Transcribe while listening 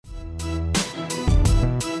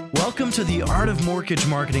Welcome to the Art of Mortgage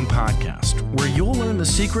Marketing podcast, where you'll learn the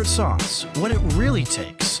secret sauce, what it really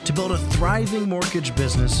takes to build a thriving mortgage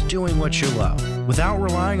business doing what you love, without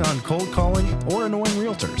relying on cold calling or annoying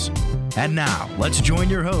realtors. And now, let's join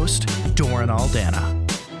your host, Doran Aldana.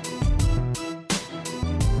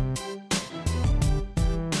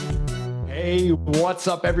 Hey, what's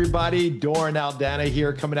up, everybody? Doran Aldana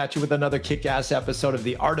here, coming at you with another kick-ass episode of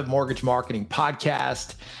the Art of Mortgage Marketing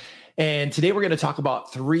podcast. And today we're going to talk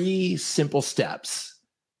about 3 simple steps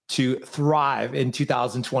to thrive in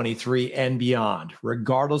 2023 and beyond,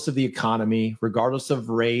 regardless of the economy, regardless of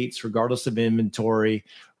rates, regardless of inventory,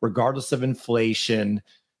 regardless of inflation,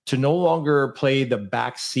 to no longer play the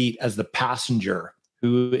back seat as the passenger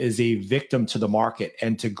who is a victim to the market,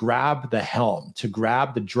 and to grab the helm, to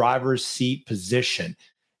grab the driver's seat position,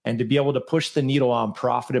 and to be able to push the needle on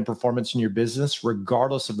profit and performance in your business,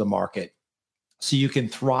 regardless of the market. So you can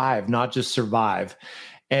thrive, not just survive.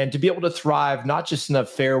 And to be able to thrive, not just in a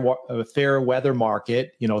fair weather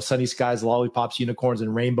market, sunny skies, lollipops, unicorns,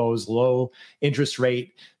 and rainbows, low interest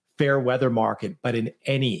rate, fair weather market, but in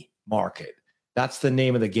any market. That's the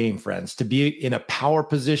name of the game, friends. To be in a power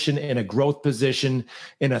position, in a growth position,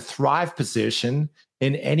 in a thrive position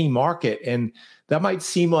in any market. And that might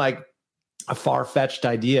seem like a far-fetched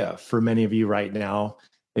idea for many of you right now.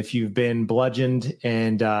 If you've been bludgeoned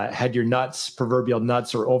and had your proverbial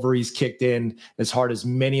nuts or ovaries kicked in as hard as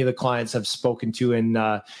many of the clients I've spoken to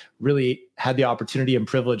and really had the opportunity and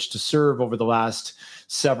privilege to serve over the last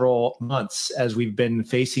several months as we've been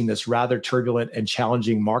facing this rather turbulent and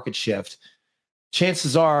challenging market shift,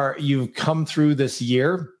 chances are you've come through this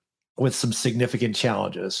year with some significant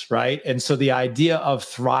challenges, right? And so the idea of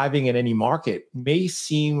thriving in any market may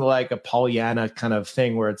seem like a Pollyanna kind of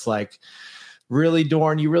thing where it's like, really,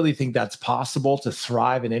 Doran, you really think that's possible to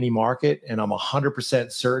thrive in any market? And I'm 100%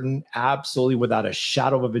 certain, absolutely without a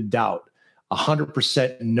shadow of a doubt,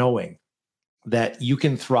 100% knowing that you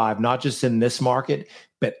can thrive, not just in this market,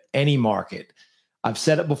 but any market. I've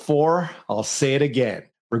said it before, I'll say it again.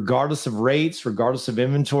 Regardless of rates, regardless of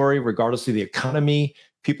inventory, regardless of the economy,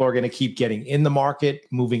 people are going to keep getting in the market,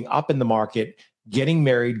 moving up in the market, getting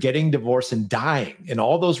married, getting divorced, and dying. And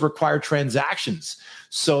all those require transactions.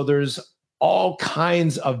 So there's all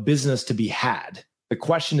kinds of business to be had. The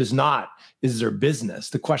question is not, is there business?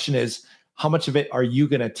 The question is, how much of it are you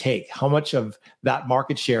going to take? How much of that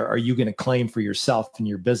market share are you going to claim for yourself and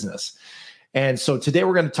your business? And so today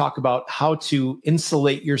we're going to talk about how to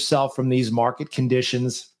insulate yourself from these market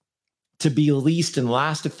conditions to be least and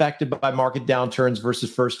last affected by market downturns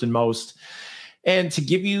versus first and most, and to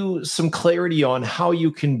give you some clarity on how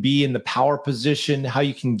you can be in the power position, how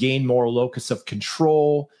you can gain more locus of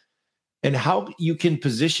control, and how you can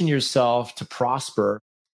position yourself to prosper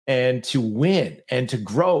and to win and to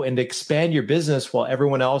grow and to expand your business while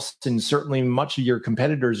everyone else, and certainly much of your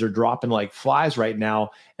competitors, are dropping like flies right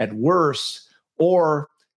now at worst, or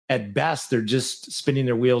at best, they're just spinning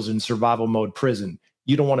their wheels in survival mode prison.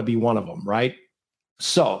 You don't want to be one of them, right?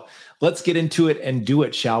 So let's get into it and do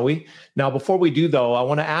it, shall we? Now, before we do, though, I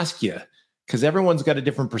want to ask you, because everyone's got a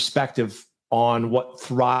different perspective on what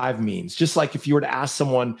thrive means. Just like if you were to ask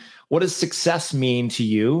someone, what does success mean to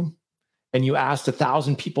you? And you asked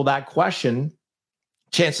 1,000 people that question,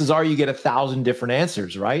 chances are you get 1,000 different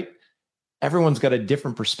answers, right? Everyone's got a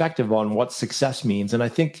different perspective on what success means. And I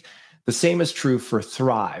think the same is true for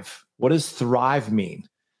thrive. What does thrive mean?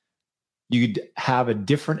 You'd have a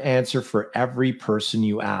different answer for every person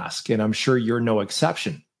you ask. And I'm sure you're no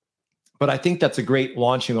exception. But I think that's a great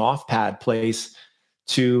launching off pad place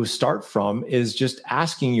to start from, is just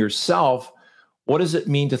asking yourself, what does it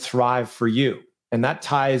mean to thrive for you? And that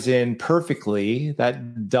ties in perfectly,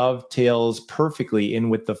 that dovetails perfectly in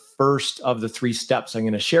with the first of the 3 steps I'm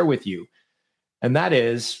going to share with you. And that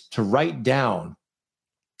is to write down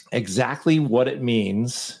exactly what it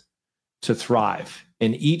means to thrive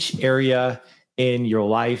in each area in your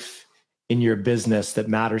life, in your business that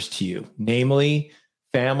matters to you, namely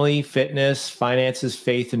family, fitness, finances,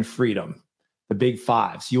 faith, and freedom. The big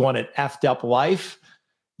 5s. You want an effed up life?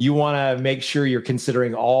 You want to make sure you're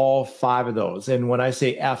considering all 5 of those. And when I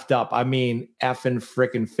say effed up, I mean effing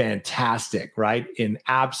freaking fantastic, right? In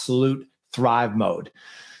absolute thrive mode.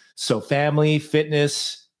 So family,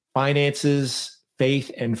 fitness, finances, faith,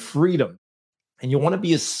 and freedom. And you want to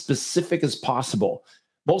be as specific as possible.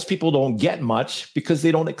 Most people don't get much because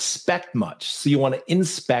they don't expect much. So you want to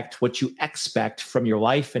inspect what you expect from your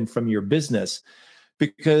life and from your business.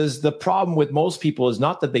 Because the problem with most people is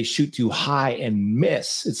not that they shoot too high and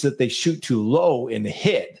miss. It's that they shoot too low and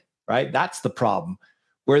hit, right? That's the problem.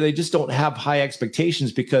 where they just don't have high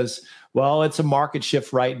expectations because, well, it's a market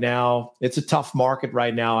shift right now. It's a tough market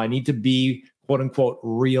right now. I need to be, quote unquote,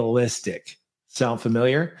 realistic. Sound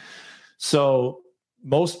familiar? So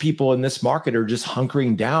most people in this market are just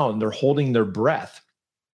hunkering down. They're holding their breath.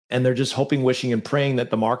 And they're just hoping, wishing, and praying that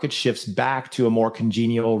the market shifts back to a more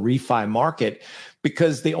congenial refi market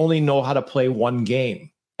because they only know how to play one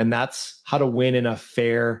game. And that's how to win in a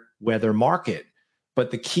fair weather market.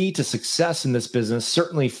 But the key to success in this business,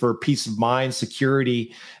 certainly for peace of mind,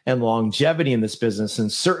 security, and longevity in this business,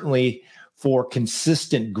 and certainly for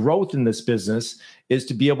consistent growth in this business, is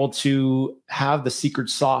to be able to have the secret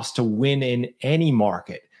sauce to win in any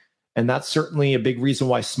market. And that's certainly a big reason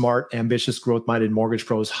why smart, ambitious, growth-minded mortgage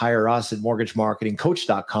pros hire us at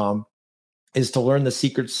mortgagemarketingcoach.com, is to learn the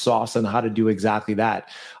secret sauce on how to do exactly that.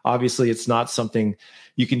 Obviously, it's not something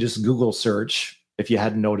you can just Google search if you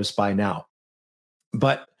hadn't noticed by now.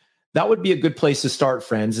 But that would be a good place to start,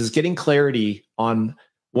 friends, is getting clarity on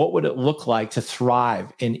what would it look like to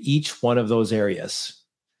thrive in each one of those areas.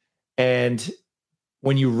 And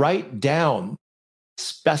when you write down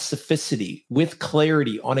specificity with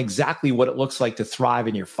clarity on exactly what it looks like to thrive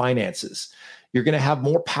in your finances, you're going to have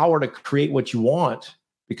more power to create what you want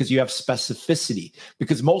because you have specificity.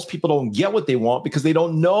 Because most people don't get what they want because they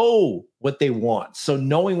don't know what they want. So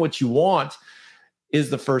knowing what you want is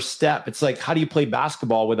the first step. It's like, how do you play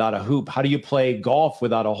basketball without a hoop? How do you play golf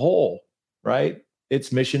without a hole, right?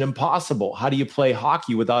 It's mission impossible. How do you play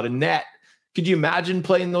hockey without a net? Could you imagine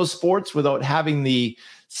playing those sports without having the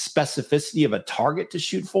specificity of a target to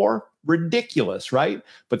shoot for? Ridiculous, right?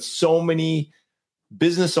 But so many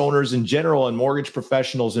business owners in general and mortgage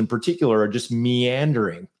professionals in particular are just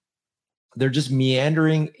meandering. They're just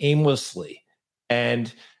meandering aimlessly.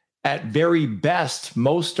 And at very best,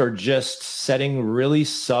 most are just setting really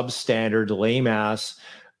substandard, lame ass,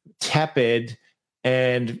 tepid,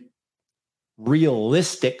 and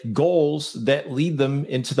realistic goals that lead them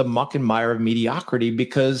into the muck and mire of mediocrity,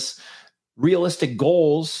 because realistic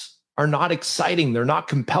goals are not exciting. They're not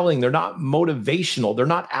compelling. They're not motivational. They're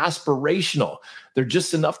not aspirational. They're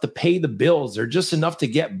just enough to pay the bills. They're just enough to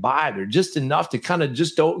get by. They're just enough to kind of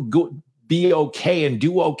just be okay and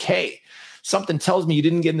do okay. Something tells me you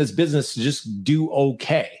didn't get in this business to just do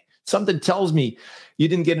okay. Something tells me you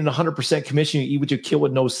didn't get an 100% commission. You eat what you kill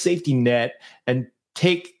with no safety net and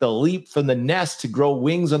take the leap from the nest to grow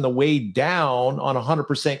wings on the way down on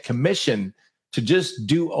 100% commission to just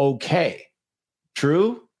do okay.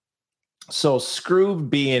 True? So screw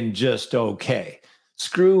being just okay.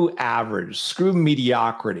 Screw average. Screw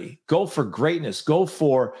mediocrity. Go for greatness. Go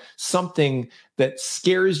for something that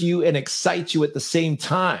scares you and excites you at the same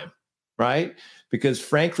time, right? Because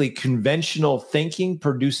frankly, conventional thinking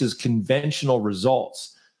produces conventional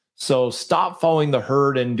results. So stop following the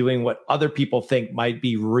herd and doing what other people think might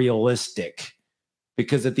be realistic.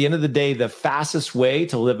 Because at the end of the day, the fastest way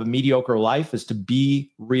to live a mediocre life is to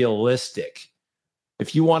be realistic.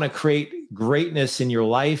 If you want to create greatness in your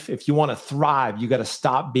life, if you want to thrive, you got to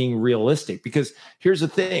stop being realistic. Because here's the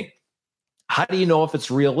thing. How do you know if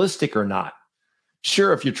it's realistic or not?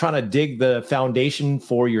 Sure, if you're trying to dig the foundation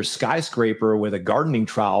for your skyscraper with a gardening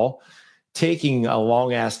trowel, taking a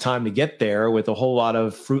long ass time to get there with a whole lot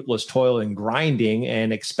of fruitless toil and grinding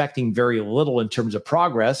and expecting very little in terms of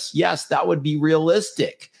progress, yes, that would be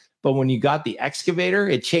realistic. But when you got the excavator,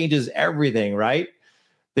 it changes everything, right?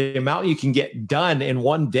 The amount you can get done in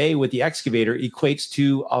one day with the excavator equates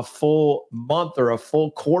to a full month or a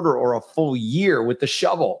full quarter or a full year with the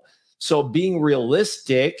shovel. So being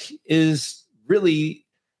realistic is really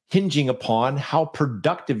hinging upon how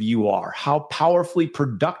productive you are, how powerfully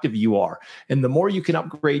productive you are. And the more you can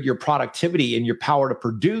upgrade your productivity and your power to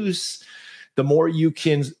produce, the more you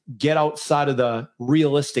can get outside of the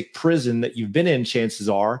realistic prison that you've been in, chances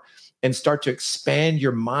are, and start to expand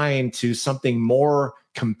your mind to something more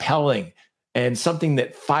compelling and something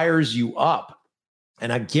that fires you up.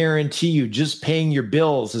 And I guarantee you, just paying your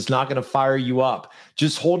bills is not going to fire you up.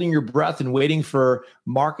 Just holding your breath and waiting for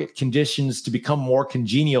market conditions to become more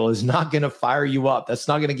congenial is not going to fire you up. That's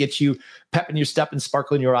not going to get you pep in your step and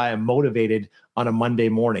sparkle in your eye and motivated on a Monday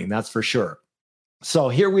morning. That's for sure. So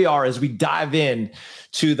here we are as we dive in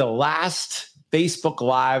to the last Facebook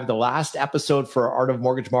Live, the last episode for our Art of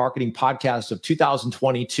Mortgage Marketing podcast of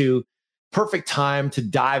 2022. Perfect time to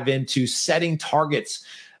dive into setting targets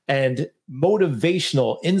and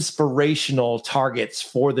motivational, inspirational targets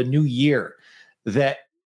for the new year that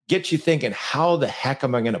get you thinking, how the heck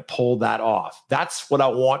am I going to pull that off? That's what I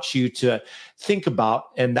want you to think about.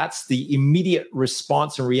 And that's the immediate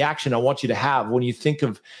response and reaction I want you to have when you think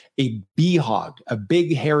of a BHAG, a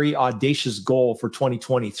big, hairy, audacious goal for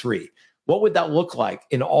 2023. What would that look like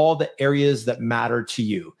in all the areas that matter to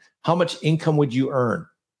you? How much income would you earn?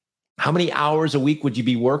 How many hours a week would you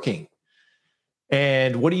be working?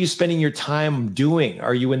 And what are you spending your time doing?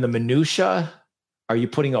 Are you in the minutia? Are you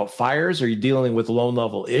putting out fires? Are you dealing with low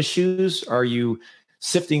level issues? Are you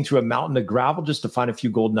sifting through a mountain of gravel just to find a few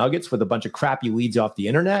gold nuggets with a bunch of crappy leads off the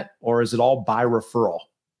internet? Or is it all by referral?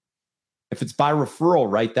 If it's by referral,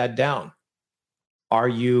 write that down. Are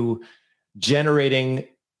you generating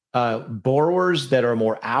borrowers that are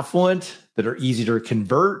more affluent, that are easy to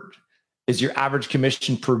convert? Is your average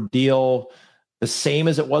commission per deal the same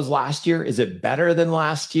as it was last year? Is it better than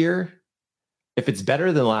last year? If it's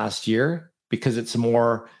better than last year, because it's a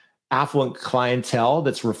more affluent clientele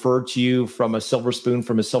that's referred to you from a silver spoon,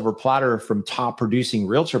 from a silver platter, from top producing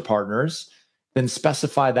realtor partners, then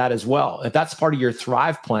specify that as well. If that's part of your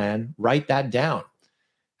Thrive plan, write that down.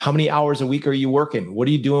 How many hours a week are you working? What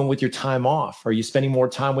are you doing with your time off? Are you spending more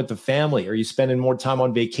time with the family? Are you spending more time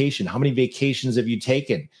on vacation? How many vacations have you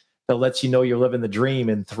taken that lets you know you're living the dream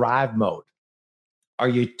in Thrive mode? Are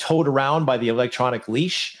you towed around by the electronic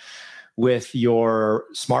leash with your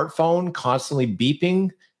smartphone constantly beeping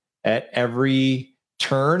at every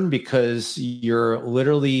turn because you're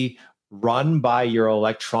literally run by your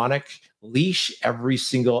electronic leash every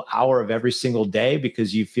single hour of every single day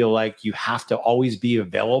because you feel like you have to always be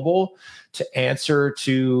available to answer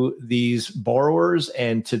to these borrowers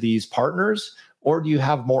and to these partners? Or do you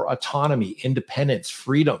have more autonomy, independence,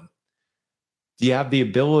 freedom? Do you have the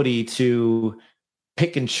ability to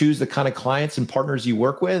pick and choose the kind of clients and partners you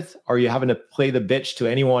work with? Or are you having to play the bitch to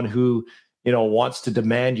anyone who, wants to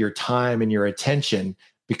demand your time and your attention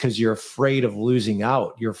because you're afraid of losing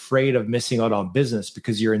out? You're afraid of missing out on business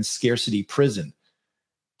because you're in scarcity prison.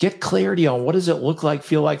 Get clarity on what does it look like,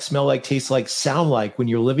 feel like, smell like, taste like, sound like when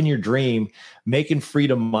you're living your dream, making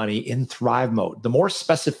freedom money in Thrive mode. The more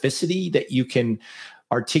specificity that you can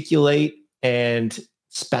articulate and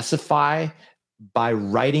specify by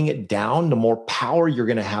writing it down, the more power you're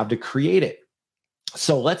going to have to create it.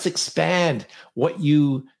 So let's expand what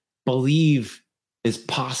you believe is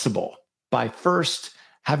possible by first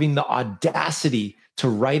having the audacity to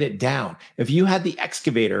write it down. If you had the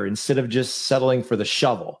excavator instead of just settling for the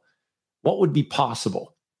shovel, what would be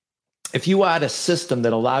possible? If you had a system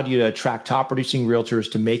that allowed you to attract top producing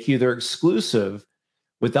realtors to make you their exclusive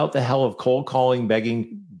without the hell of cold calling,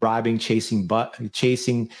 begging, bribing, chasing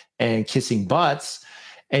and kissing butts,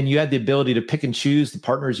 and you had the ability to pick and choose the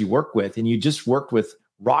partners you work with, and you just worked with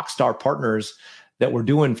rock star partners that were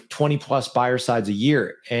doing 20 plus buyer sides a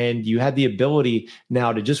year, and you had the ability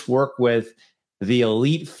now to just work with the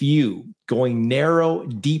elite few, going narrow,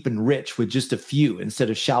 deep, and rich with just a few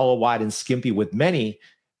instead of shallow, wide, and skimpy with many,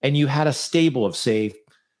 and you had a stable of, say,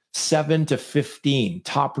 7 to 15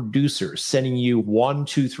 top producers sending you 1,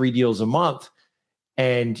 2, 3 deals a month,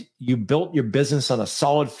 and you built your business on a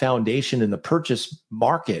solid foundation in the purchase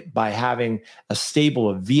market by having a stable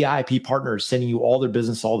of VIP partners sending you all their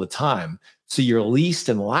business all the time. So you're least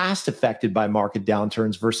and last affected by market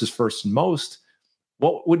downturns versus first and most.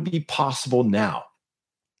 What would be possible now?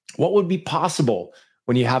 What would be possible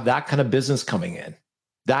when you have that kind of business coming in,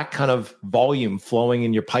 that kind of volume flowing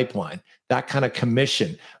in your pipeline, that kind of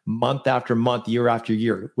commission month after month, year after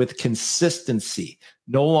year, with consistency,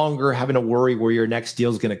 no longer having to worry where your next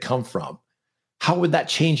deal is going to come from? How would that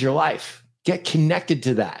change your life? Get connected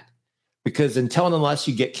to that, because until and unless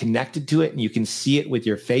you get connected to it and you can see it with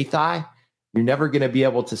your faith eye, you're never going to be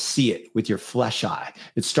able to see it with your flesh eye.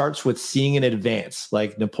 It starts with seeing in advance.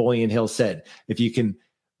 Like Napoleon Hill said, if you can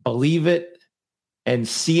believe it and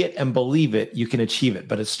see it and believe it, you can achieve it.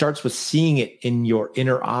 But it starts with seeing it in your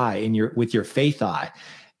inner eye, with your faith eye.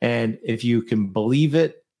 And if you can believe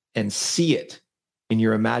it and see it in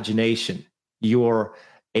your imagination, you're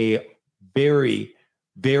a very,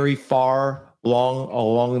 very far a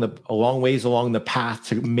long ways along the path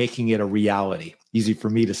to making it a reality. Easy for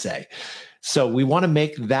me to say. So we want to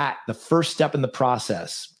make that the first step in the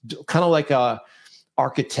process, kind of like a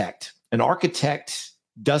architect. An architect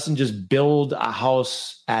doesn't just build a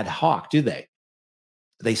house ad hoc, do they?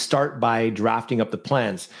 They start by drafting up the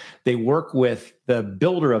plans. They work with the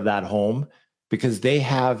builder of that home because they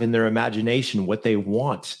have in their imagination what they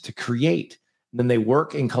want to create. And then they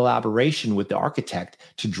work in collaboration with the architect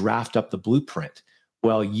to draft up the blueprint.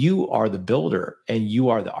 Well, you are the builder and you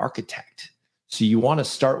are the architect. So you want to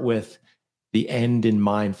start with the end in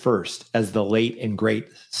mind first, as the late and great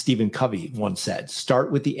Stephen Covey once said.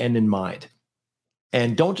 Start with the end in mind.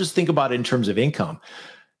 And don't just think about it in terms of income.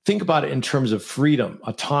 Think about it in terms of freedom,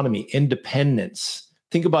 autonomy, independence.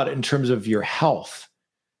 Think about it in terms of your health.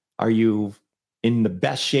 Are you in the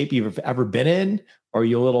best shape you've ever been in? Or are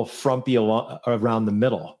you a little frumpy around the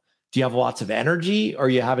middle? Do you have lots of energy, or are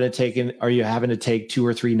you having to take 2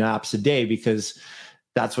 or 3 naps a day because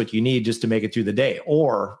that's what you need just to make it through the day?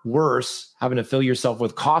 Or worse, having to fill yourself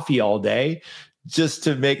with coffee all day just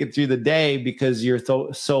to make it through the day because you're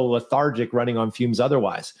so lethargic running on fumes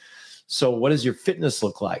otherwise. So what does your fitness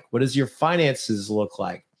look like? What does your finances look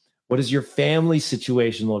like? What does your family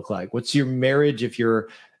situation look like? What's your marriage if you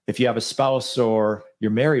have a spouse or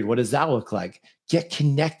you're married? What does that look like? Get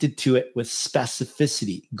connected to it with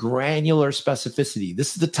specificity, granular specificity.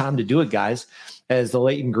 This is the time to do it, guys. As the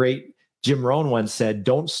late and great Jim Rohn once said,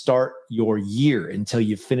 don't start your year until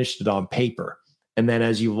you've finished it on paper. And then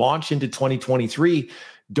as you launch into 2023,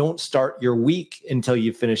 don't start your week until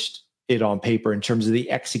you've finished it on paper in terms of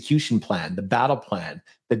the execution plan, the battle plan,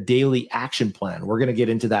 the daily action plan. We're going to get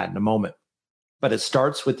into that in a moment. But it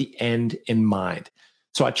starts with the end in mind.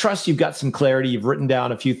 So I trust you've got some clarity. You've written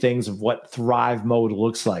down a few things of what Thrive Mode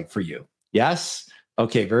looks like for you. Yes?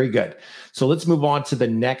 Okay, very good. So let's move on to the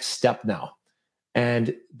next step now.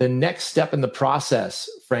 And the next step in the process,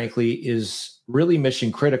 frankly, is really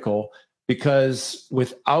mission critical, because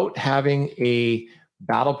without having a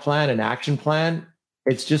battle plan, an action plan,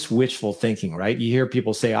 it's just wishful thinking, right? You hear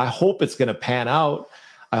people say, I hope it's going to pan out.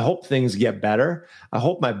 I hope things get better. I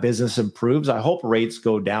hope my business improves. I hope rates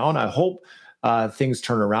go down. I hope things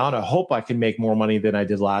turn around. I hope I can make more money than I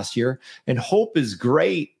did last year. And hope is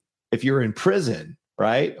great if you're in prison,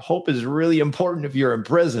 right? Hope is really important if you're in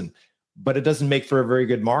prison, but it doesn't make for a very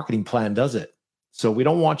good marketing plan, does it? So we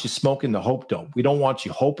don't want you smoking the hope dope. We don't want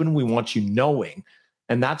you hoping. We want you knowing.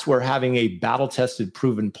 And that's where having a battle-tested,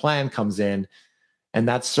 proven plan comes in. And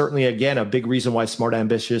that's certainly, again, a big reason why smart,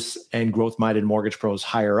 ambitious, and growth-minded mortgage pros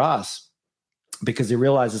hire us, because they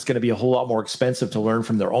realize it's going to be a whole lot more expensive to learn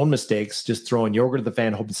from their own mistakes, just throwing yogurt at the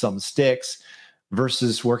fan, hoping something sticks,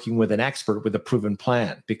 versus working with an expert with a proven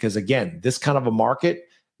plan. Because again, this kind of a market,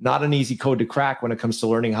 not an easy code to crack when it comes to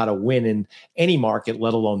learning how to win in any market,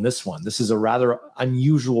 let alone this one. This is a rather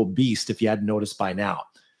unusual beast, if you hadn't noticed by now.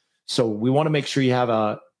 So we want to make sure you have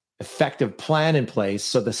a effective plan in place.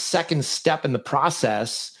 So the second step in the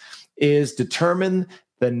process is determine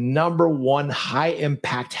the number one high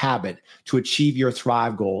impact habit to achieve your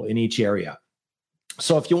Thrive goal in each area.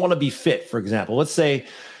 So if you want to be fit, for example, let's say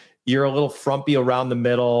you're a little frumpy around the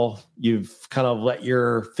middle, you've kind of let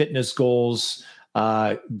your fitness goals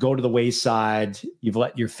go to the wayside, you've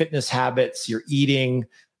let your fitness habits, your eating,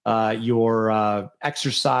 your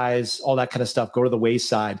exercise, all that kind of stuff go to the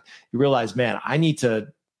wayside. You realize, man, I need to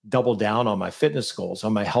double down on my fitness goals,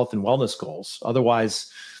 on my health and wellness goals.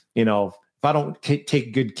 Otherwise, if I don't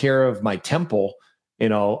take good care of my temple,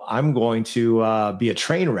 I'm going to be a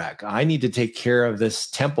train wreck. I need to take care of this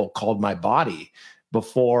temple called my body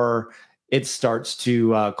before it starts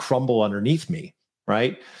to crumble underneath me,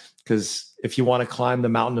 right? Because if you want to climb the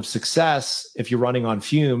mountain of success, if you're running on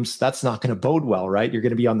fumes, that's not going to bode well, right? You're going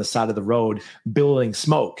to be on the side of the road billowing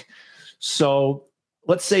smoke. So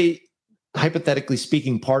let's say, hypothetically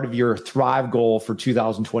speaking, part of your Thrive goal for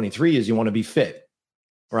 2023 is you want to be fit,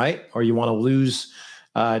 right? Or you want to lose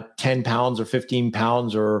 10 pounds or 15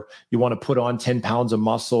 pounds, or you want to put on 10 pounds of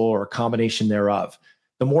muscle, or a combination thereof.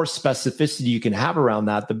 The more specificity you can have around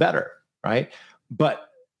that, the better, right? But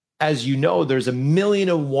as you know, there's a million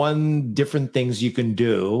and one different things you can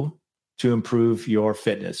do to improve your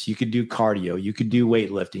fitness. You could do cardio, you could do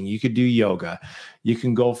weightlifting, you could do yoga, you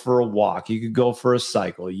can go for a walk, you could go for a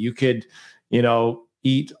cycle, you could,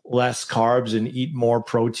 eat less carbs and eat more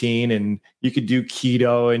protein, and you could do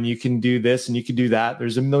keto, and you can do this and you can do that.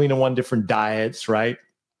 There's a million and one different diets, right?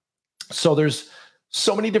 So there's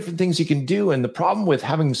so many different things you can do. And the problem with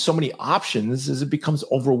having so many options is it becomes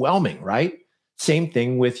overwhelming, right? Same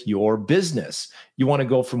thing with your business. You want to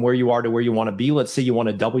go from where you are to where you want to be. Let's say you want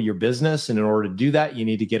to double your business. And in order to do that, you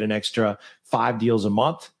need to get an extra 5 deals a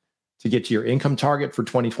month to get to your income target for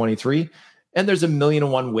 2023. And there's a million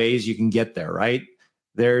and one ways you can get there, right?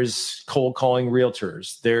 There's cold calling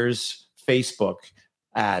realtors. There's Facebook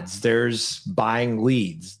ads. There's buying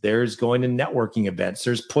leads. There's going to networking events.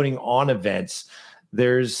 There's putting on events.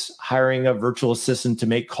 There's hiring a virtual assistant to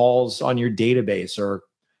make calls on your database, or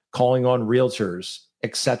calling on realtors,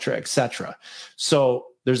 et cetera, et cetera. So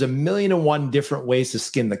there's a million and one different ways to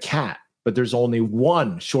skin the cat, but there's only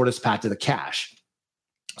one shortest path to the cash.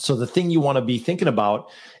 So the thing you want to be thinking about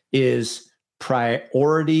is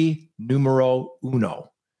priority numero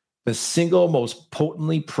uno, the single most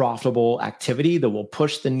potently profitable activity that will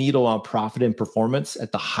push the needle on profit and performance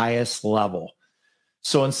at the highest level.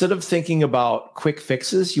 So instead of thinking about quick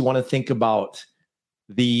fixes, you want to think about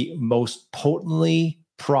the most potently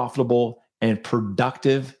profitable and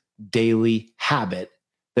productive daily habit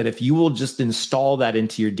that if you will just install that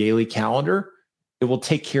into your daily calendar, it will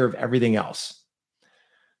take care of everything else.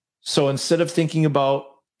 So instead of thinking about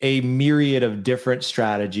a myriad of different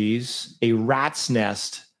strategies, a rat's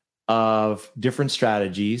nest of different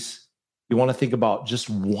strategies, you want to think about just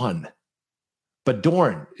one. But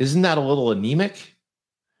Doran, isn't that a little anemic?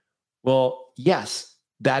 Well, yes,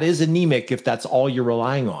 that is anemic if that's all you're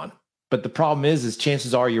relying on. But the problem is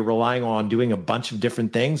chances are you're relying on doing a bunch of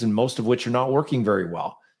different things, and most of which are not working very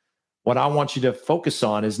well. What I want you to focus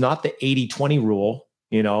on is not the 80-20 rule,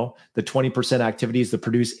 the 20% activities that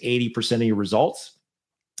produce 80% of your results.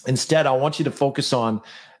 Instead, I want you to focus on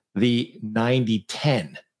the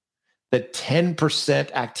 90-10, the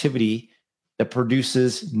 10% activity that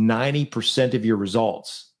produces 90% of your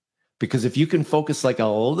results. Because if you can focus like a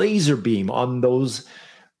laser beam on those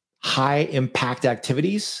high impact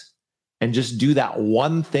activities and just do that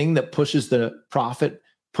one thing that pushes the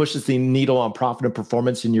needle on profit and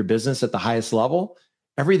performance in your business at the highest level,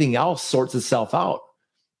 everything else sorts itself out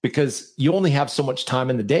because you only have so much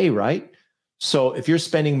time in the day, right? So if you're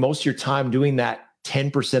spending most of your time doing that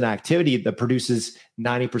 10% activity that produces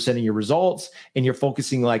 90% of your results, and you're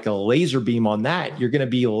focusing like a laser beam on that, you're going to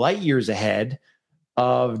be light years ahead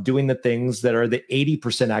of doing the things that are the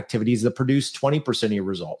 80% activities that produce 20% of your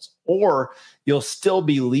results. Or you'll still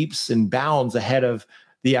be leaps and bounds ahead of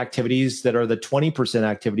the activities that are the 20%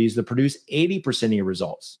 activities that produce 80% of your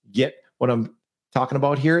results. Get what I'm talking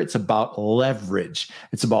about here? It's about leverage.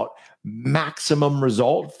 It's about maximum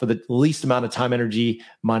result for the least amount of time, energy,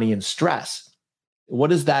 money, and stress. What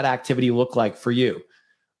does that activity look like for you?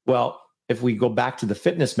 Well, if we go back to the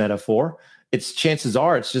fitness metaphor, chances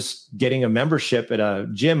are it's just getting a membership at a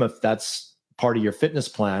gym if that's part of your fitness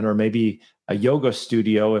plan, or maybe a yoga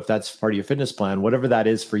studio if that's part of your fitness plan, whatever that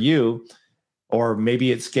is for you. Or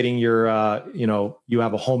maybe it's getting your, you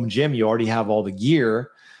have a home gym, you already have all the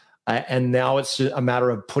gear. And now it's a matter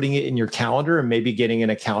of putting it in your calendar and maybe getting an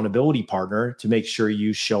accountability partner to make sure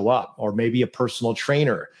you show up, or maybe a personal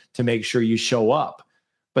trainer to make sure you show up.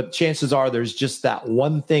 But chances are there's just that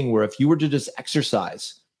one thing where if you were to just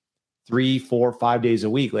exercise 3, 4, 5 days a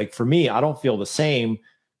week, like for me, I don't feel the same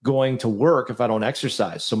going to work if I don't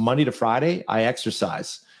exercise. So Monday to Friday, I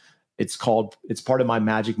exercise. It's part of my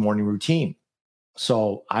magic morning routine.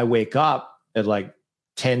 So I wake up at like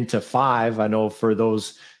 10 to 5. I know for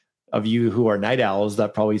those of you who are night owls,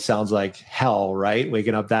 that probably sounds like hell, right?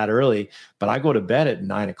 Waking up that early, but I go to bed at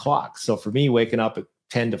 9 o'clock. So for me, waking up at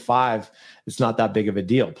 10 to 5, it's not that big of a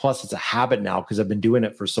deal. Plus it's a habit now because I've been doing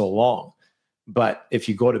it for so long. But if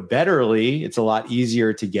you go to bed early, it's a lot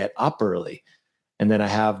easier to get up early. And then I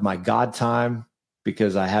have my God time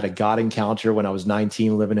because I had a God encounter when I was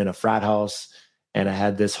 19 living in a frat house. And I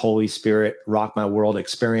had this Holy Spirit rock my world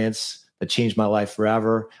experience that changed my life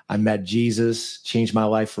forever. I met Jesus, changed my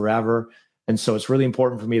life forever. And so it's really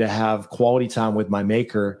important for me to have quality time with my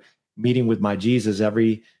maker, meeting with my Jesus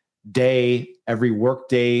every day, every work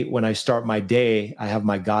day. When I start my day, I have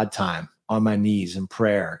my God time on my knees in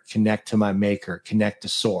prayer, connect to my maker, connect to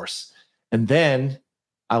source. And then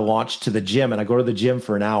I launch to the gym, and I go to the gym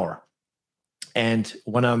for an hour. And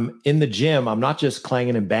when I'm in the gym, I'm not just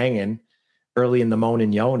clanging and banging early in the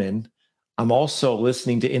morning yonin. I'm also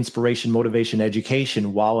listening to inspiration, motivation,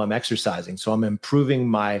 education while I'm exercising. So I'm improving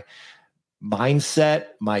my mindset,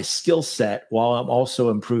 my skill set, while I'm also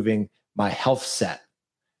improving my health set.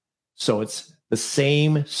 So it's the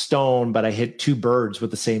same stone, but I hit 2 birds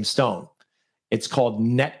with the same stone. It's called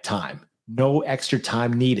net time, no extra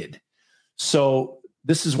time needed. So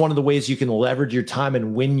this is one of the ways you can leverage your time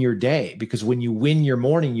and win your day, because when you win your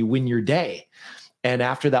morning, you win your day. And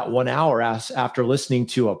after that 1 hour, after listening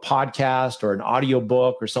to a podcast or an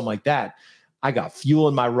audiobook or something like that, I got fuel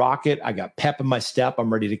in my rocket. I got pep in my step.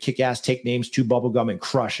 I'm ready to kick ass, take names, chew bubblegum, and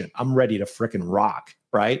crush it. I'm ready to fricking rock,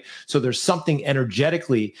 right? So there's something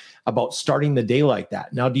energetically about starting the day like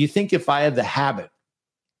that. Now, do you think if I had the habit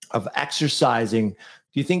of exercising, do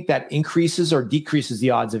you think that increases or decreases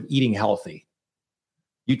the odds of eating healthy?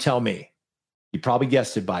 You tell me. You probably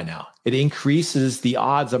guessed it by now. It increases the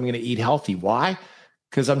odds I'm going to eat healthy. Why?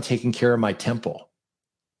 Because I'm taking care of my temple.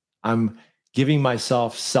 I'm giving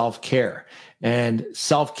myself self-care. And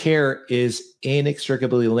self-care is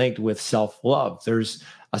inextricably linked with self-love. There's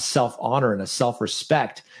a self-honor and a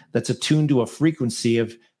self-respect that's attuned to a frequency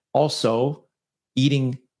of also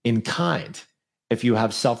eating in kind. If you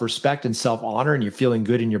have self-respect and self-honor and you're feeling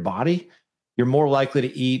good in your body, you're more likely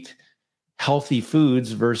to eat healthy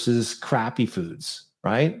foods versus crappy foods,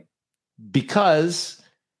 right? Because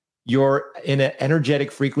you're in an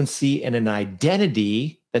energetic frequency and an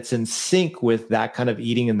identity that's in sync with that kind of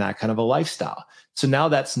eating and that kind of a lifestyle. So now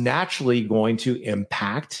that's naturally going to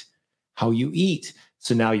impact how you eat.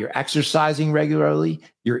 So now you're exercising regularly,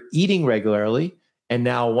 you're eating regularly. And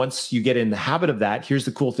now once you get in the habit of that, here's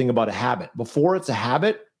the cool thing about a habit. Before it's a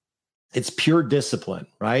habit, it's pure discipline,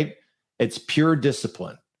 right? It's pure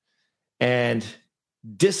discipline. And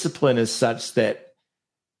discipline is such that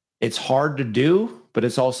it's hard to do, but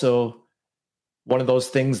it's also one of those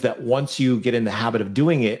things that once you get in the habit of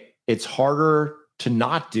doing it, it's harder to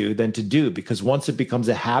not do than to do, because once it becomes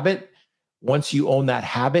a habit, once you own that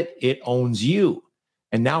habit, it owns you.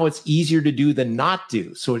 And now it's easier to do than not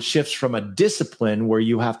do. So it shifts from a discipline where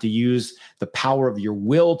you have to use the power of your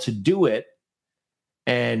will to do it,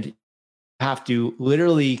 and have to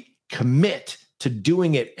literally commit to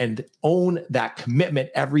doing it and own that commitment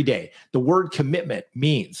every day. The word commitment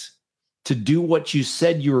means to do what you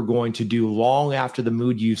said you were going to do long after the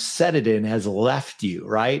mood you set it in has left you,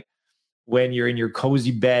 right? When you're in your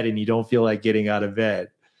cozy bed and you don't feel like getting out of bed,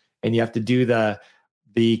 and you have to do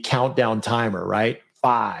the countdown timer, right?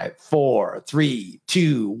 5, 4, 3,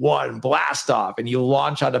 2, 1, blast off. And you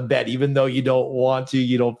launch out of bed, even though you don't want to,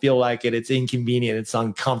 you don't feel like it, it's inconvenient, it's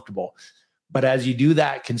uncomfortable. But as you do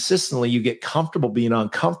that consistently, you get comfortable being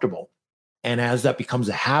uncomfortable. And as that becomes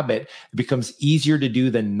a habit, it becomes easier to do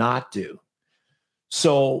than not do.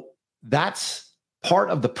 So that's part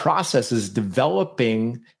of the process, is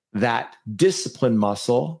developing that discipline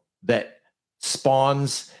muscle that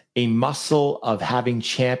spawns a muscle of having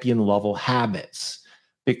champion level habits.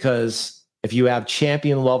 Because if you have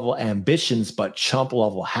champion level ambitions, but chump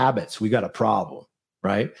level habits, we got a problem,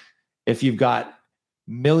 right? If you've got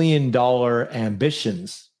 $1 million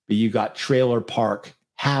ambitions, but you got trailer park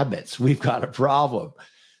habits, we've got a problem.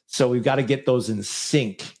 So we've got to get those in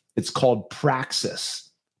sync. It's called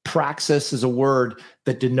praxis. Praxis is a word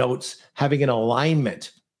that denotes having an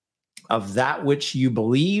alignment of that which you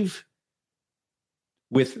believe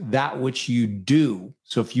with that which you do.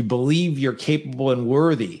 So if you believe you're capable and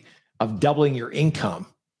worthy of doubling your income,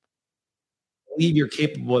 believe you're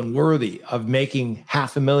capable and worthy of making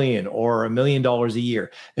 $500,000 or $1 million a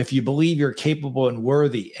year, if you believe you're capable and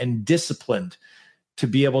worthy and disciplined to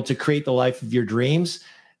be able to create the life of your dreams,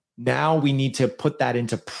 now we need to put that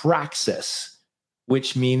into praxis,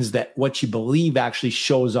 which means that what you believe actually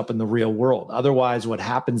shows up in the real world. Otherwise, what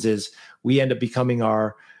happens is we end up becoming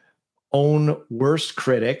our own worst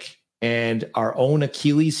critic and our own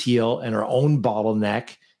Achilles heel and our own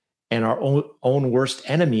bottleneck and our own worst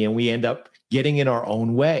enemy. And we end up getting in our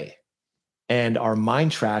own way. And our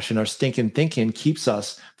mind trash and our stinking thinking keeps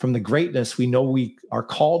us from the greatness we know we are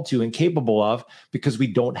called to and capable of, because we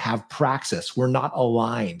don't have praxis. We're not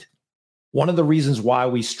aligned. One of the reasons why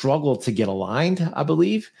we struggle to get aligned, I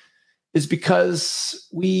believe, is because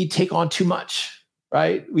we take on too much.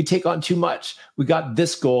 Right? We take on too much. We got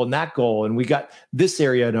this goal and that goal, and we got this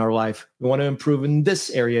area in our life. We want to improve in this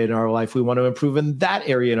area in our life. We want to improve in that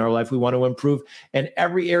area in our life. We want to improve. And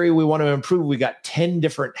every area we want to improve, we got 10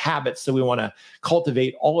 different habits that we want to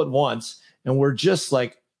cultivate all at once. And we're just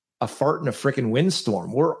like a fart in a freaking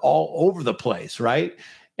windstorm. We're all over the place, right?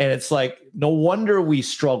 And it's like, no wonder we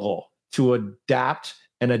struggle to adapt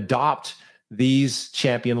and adopt these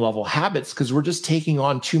champion level habits, because we're just taking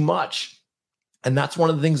on too much. And that's one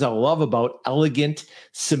of the things I love about elegant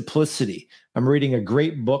simplicity. I'm reading a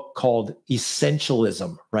great book called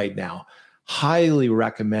Essentialism right now. Highly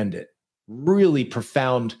recommend it. Really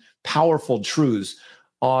profound, powerful truths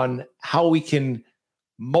on how we can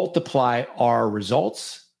multiply our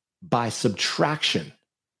results by subtraction,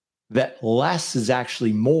 that less is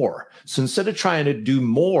actually more. So instead of trying to do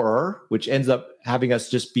more, which ends up having us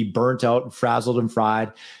just be burnt out and frazzled and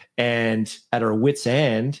fried and at our wits'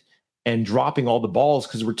 end, and dropping all the balls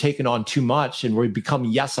because we're taking on too much, and we become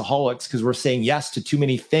yesaholics because we're saying yes to too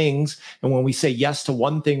many things. And when we say yes to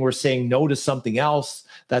one thing, we're saying no to something else.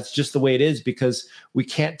 That's just the way it is, because we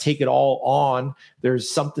can't take it all on. There's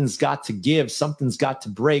something's got to give, something's got to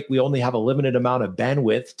break. We only have a limited amount of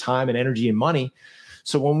bandwidth, time and energy and money.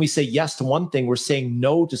 So when we say yes to one thing, we're saying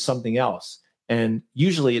no to something else. And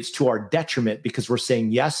usually it's to our detriment, because we're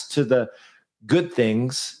saying yes to the good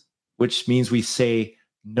things, which means we say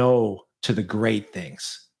no to the great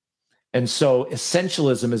things. And so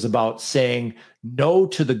essentialism is about saying no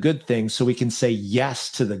to the good things so we can say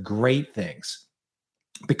yes to the great things.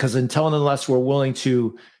 Because until and unless we're willing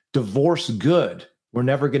to divorce good, we're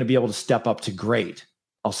never going to be able to step up to great.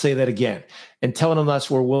 I'll say that again. Until and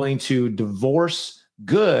unless we're willing to divorce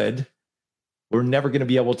good, we're never going to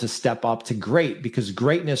be able to step up to great, because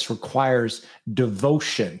greatness requires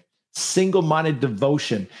devotion. Single-minded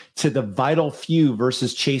devotion to the vital few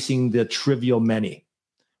versus chasing the trivial many.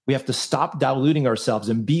 We have to stop diluting ourselves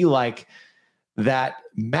and be like that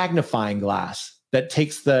magnifying glass that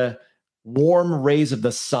takes the warm rays of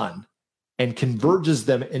the sun and converges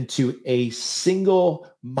them into a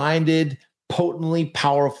single-minded, potently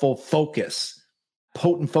powerful focus.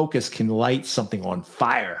 Potent focus can light something on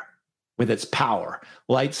fire with its power,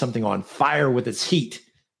 light something on fire with its heat,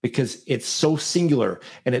 because it's so singular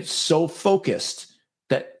and it's so focused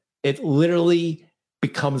that it literally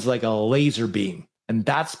becomes like a laser beam. And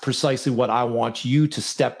that's precisely what I want you to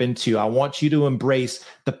step into. I want you to embrace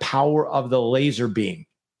the power of the laser beam.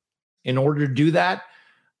 In order to do that,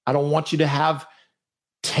 I don't want you to have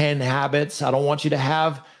 10 habits. I don't want you to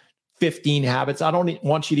have 15 habits. I don't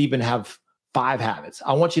want you to even have 5 habits.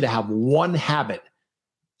 I want you to have one habit.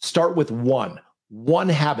 Start with one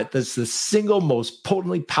habit that's the single most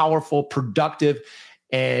potently powerful, productive,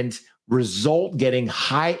 and result getting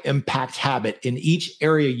high impact habit in each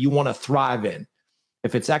area you want to thrive in.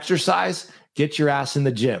 If it's exercise, get your ass in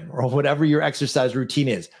the gym, or whatever your exercise routine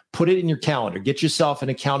is. Put it in your calendar. Get yourself an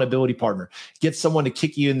accountability partner. Get someone to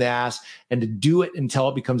kick you in the ass and to do it until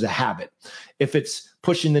it becomes a habit. If it's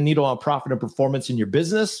pushing the needle on profit and performance in your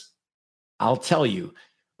business, I'll tell you.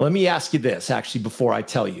 Let me ask you this, actually, before I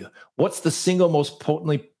tell you. What's the single most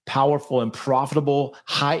potently powerful and profitable,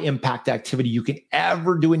 high impact activity you can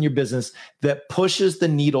ever do in your business that pushes the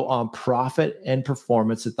needle on profit and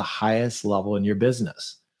performance at the highest level in your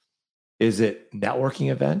business? Is it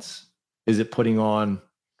networking events? Is it putting on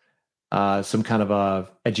some kind of a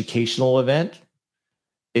educational event?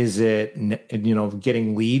 Is it,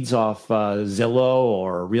 getting leads off Zillow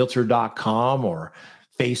or Realtor.com or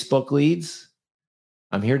Facebook leads?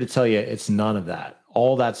 I'm here to tell you it's none of that.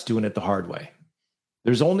 All that's doing it the hard way.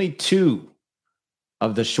 There's only 2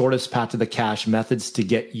 of the shortest path to the cash methods to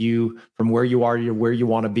get you from where you are to where you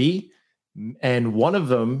want to be. And one of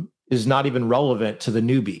them is not even relevant to the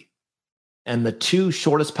newbie. And the 2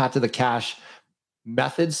 shortest path to the cash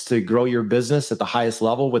methods to grow your business at the highest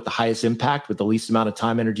level with the highest impact, with the least amount of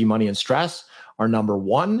time, energy, money, and stress are: number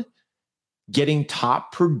 1, getting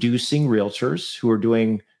top producing realtors who are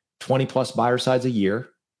doing 20 plus buyer sides a year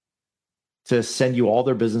to send you all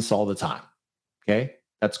their business all the time. Okay.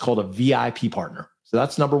 That's called a VIP partner. So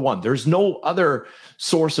that's number 1. There's no other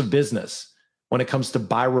source of business when it comes to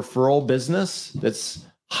buy referral business that's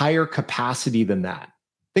higher capacity than that.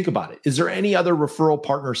 Think about it. Is there any other referral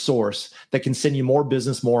partner source that can send you more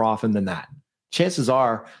business more often than that? Chances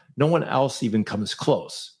are no one else even comes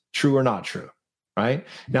close. True or not true, right?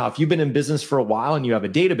 Now, if you've been in business for a while and you have a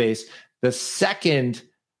database, the second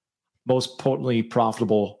most potently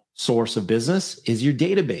profitable source of business is your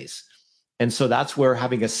database. And so that's where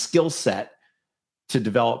having a skill set to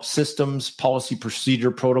develop systems, policy, procedure,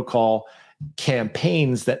 protocol,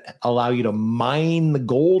 campaigns that allow you to mine the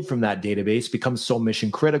gold from that database becomes so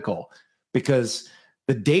mission critical, because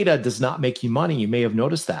the data does not make you money. You may have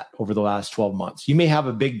noticed that over the last 12 months. You may have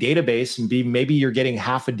a big database and maybe you're getting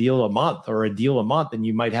half a deal a month or a deal a month, and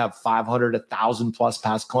you might have 500, 1,000 plus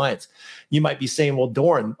past clients. You might be saying, well,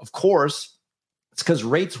 Doran, of course, it's because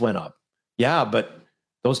rates went up. Yeah, but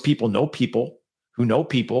those people know people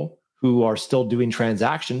who are still doing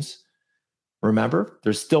transactions. Remember,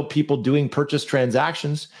 there's still people doing purchase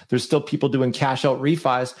transactions. There's still people doing cash out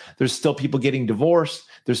refis. There's still people getting divorced.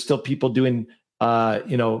 There's still people doing,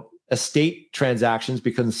 estate transactions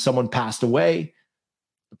because someone passed away.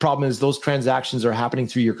 The problem is those transactions are happening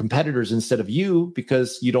through your competitors instead of you,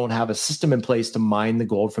 because you don't have a system in place to mine the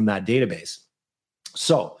gold from that database.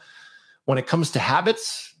 So when it comes to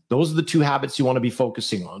habits, those are the 2 habits you want to be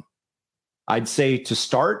focusing on. I'd say to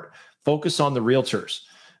start, focus on the realtors,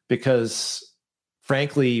 because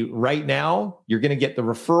frankly, right now, you're going to get the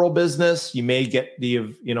referral business. You may get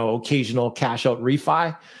the, occasional cash out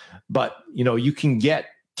refi, but, you can get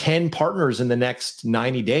 10 partners in the next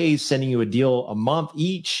 90 days, sending you a deal a month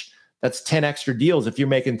each. That's 10 extra deals. If you're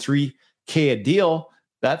making $3,000 a deal,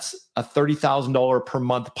 that's a $30,000 per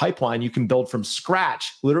month pipeline you can build from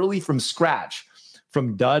scratch, literally from scratch,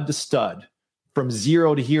 from dud to stud, from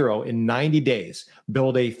zero to hero in 90 days.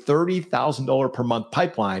 Build a $30,000 per month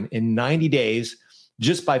pipeline in 90 days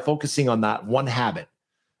just by focusing on that one habit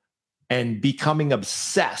and becoming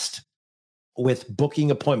obsessed with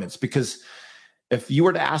booking appointments. Because if you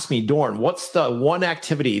were to ask me, Doran, what's the one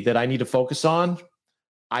activity that I need to focus on,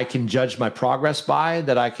 I can judge my progress by,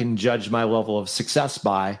 that I can judge my level of success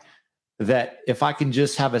by, that if I can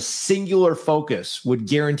just have a singular focus would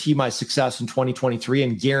guarantee my success in 2023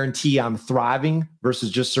 and guarantee I'm thriving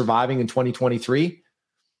versus just surviving in 2023,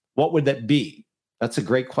 what would that be? That's a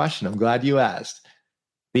great question. I'm glad you asked.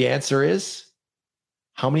 The answer is,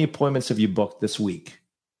 how many appointments have you booked this week?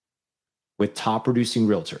 with top producing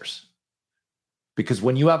realtors. Because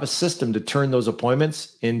when you have a system to turn those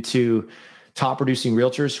appointments into top producing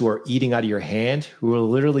realtors who are eating out of your hand, who are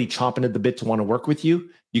literally chomping at the bit to want to work with you,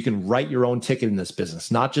 you can write your own ticket in this business,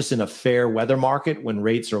 not just in a fair weather market when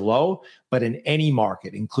rates are low, but in any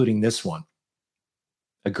market, including this one.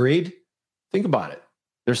 Agreed? Think about it.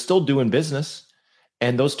 They're still doing business.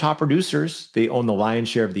 And those top producers, they own the lion's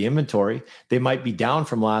share of the inventory. They might be down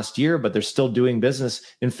from last year, but they're still doing business.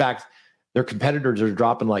 In fact, their competitors are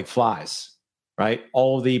dropping like flies, right?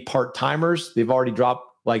 All of the part-timers, they've already dropped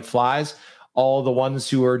like flies. All the ones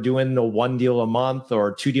who are doing the 1 deal a month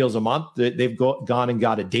or 2 deals a month, they've gone and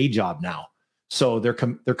got a day job now. So their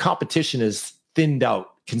competition is thinned out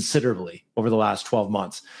considerably over the last 12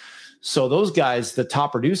 months. So those guys, the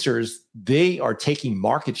top producers, they are taking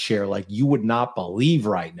market share like you would not believe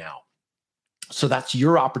right now. So that's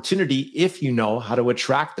your opportunity if you know how to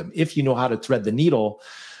attract them, if you know how to thread the needle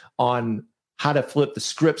on how to flip the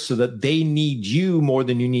script so that they need you more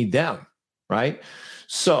than you need them, right?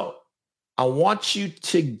 So I want you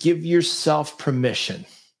to give yourself permission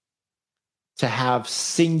to have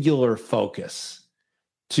singular focus,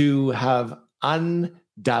 to have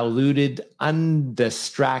undiluted,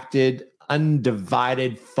 undistracted,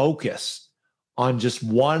 undivided focus on just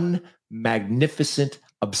one magnificent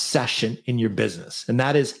obsession in your business. And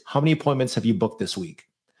that is, how many appointments have you booked this week?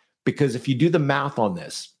 Because if you do the math on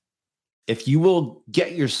this, if you will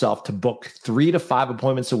get yourself to book 3 to 5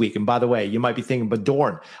 appointments a week, and by the way, you might be thinking, but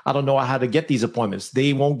Dorn, I don't know how to get these appointments.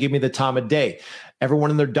 They won't give me the time of day.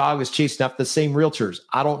 Everyone and their dog is chasing after the same realtors.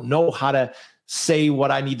 I don't know how to say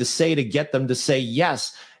what I need to say to get them to say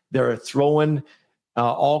yes. They're throwing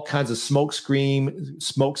all kinds of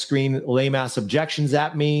smokescreen, lame-ass objections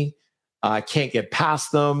at me. I can't get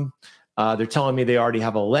past them. They're telling me they already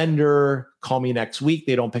have a lender. Call me next week.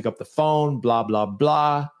 They don't pick up the phone, blah, blah,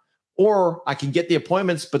 blah. Or I can get the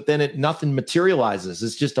appointments, but then nothing materializes.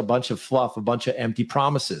 It's just a bunch of fluff, a bunch of empty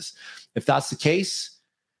promises. If that's the case,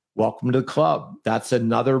 welcome to the club. That's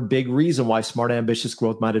another big reason why smart, ambitious,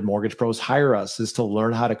 growth-minded mortgage pros hire us, is to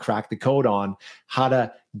learn how to crack the code on how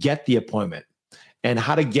to get the appointment and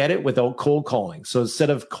how to get it without cold calling. So instead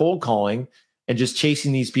of cold calling and just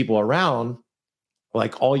chasing these people around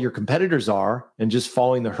like all your competitors are and just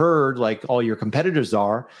following the herd like all your competitors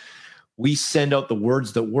are, we send out the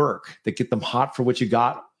words that work, that get them hot for what you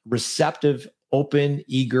got, receptive, open,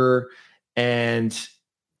 eager, and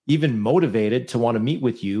even motivated to want to meet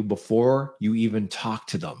with you before you even talk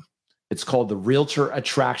to them. It's called the Realtor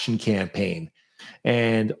Attraction Campaign.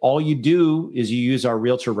 And all you do is you use our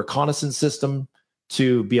Realtor Reconnaissance System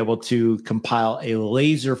to be able to compile a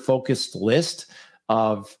laser-focused list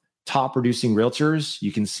of top producing realtors.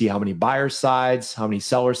 You can see how many buyer sides, how many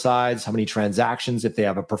seller sides, how many transactions, if they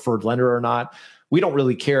have a preferred lender or not. We don't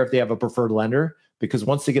really care if they have a preferred lender, because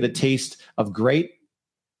once they get a taste of great,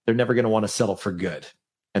 they're never going to want to settle for good.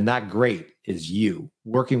 And that great is you,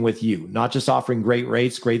 working with you, not just offering great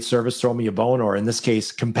rates, great service, throw me a bone, or in this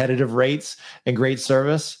case, competitive rates and great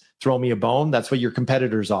service, throw me a bone. That's what your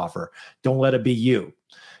competitors offer. Don't let it be you.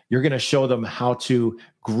 You're going to show them how to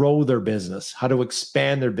grow their business, how to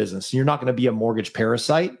expand their business. You're not going to be a mortgage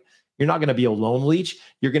parasite. You're not going to be a loan leech.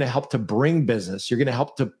 You're going to help to bring business. You're going to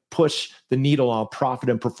help to push the needle on profit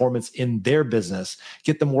and performance in their business,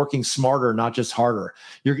 get them working smarter, not just harder.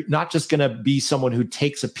 You're not just going to be someone who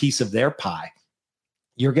takes a piece of their pie.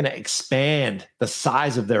 You're going to expand the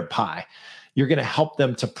size of their pie. You're going to help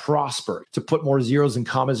them to prosper, to put more zeros and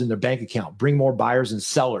commas in their bank account, bring more buyers and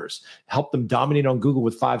sellers, help them dominate on Google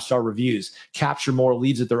with 5-star reviews, capture more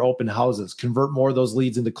leads at their open houses, convert more of those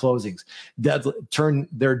leads into closings, turn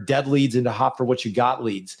their dead leads into hot for what you got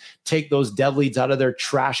leads, take those dead leads out of their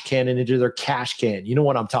trash can and into their cash can. You know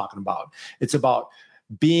what I'm talking about. It's about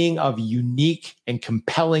being of unique and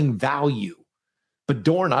compelling value. But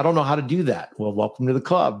Dorn, I don't know how to do that. Well, welcome to the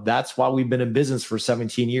club. That's why we've been in business for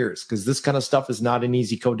 17 years, because this kind of stuff is not an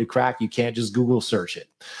easy code to crack. You can't just Google search it.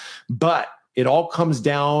 But it all comes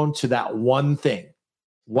down to that one thing.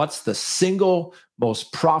 What's the single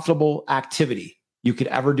most profitable activity you could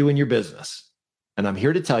ever do in your business? And I'm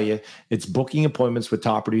here to tell you, it's booking appointments with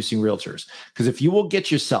top producing realtors. Because if you will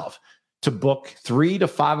get yourself to book 3 to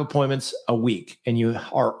 5 appointments a week, and you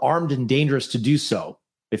are armed and dangerous to do so,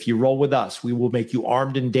 if you roll with us, we will make you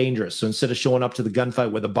armed and dangerous. So instead of showing up to the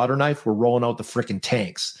gunfight with a butter knife, we're rolling out the freaking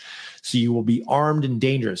tanks. So you will be armed and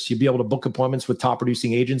dangerous. You'll be able to book appointments with top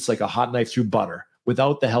producing agents like a hot knife through butter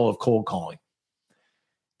without the hell of cold calling.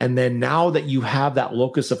 And then now that you have that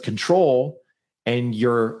locus of control and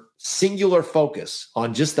your singular focus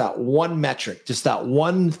on just that one metric, just that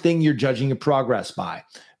one thing you're judging your progress by,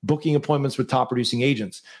 booking appointments with top producing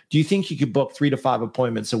agents. Do you think you could book 3 to 5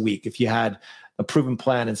 appointments a week if you had a proven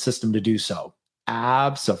plan and system to do so?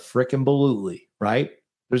 Abso-frickin-bulutely, right?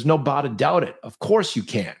 There's no doubt it. Of course you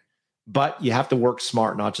can, but you have to work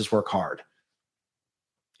smart, not just work hard.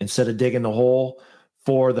 Instead of digging the hole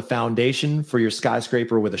for the foundation for your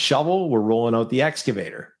skyscraper with a shovel, we're rolling out the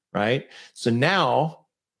excavator, right? So now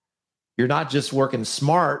you're not just working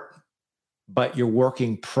smart, but you're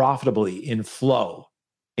working profitably in flow,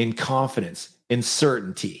 in confidence, in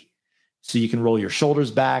certainty. So you can roll your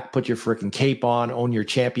shoulders back, put your freaking cape on, own your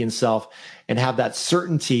champion self, and have that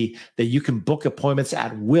certainty that you can book appointments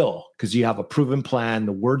at will because you have a proven plan,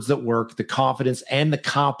 the words that work, the confidence, and the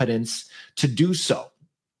competence to do so.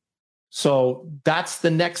 So that's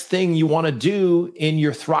the next thing you want to do in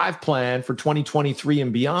your Thrive plan for 2023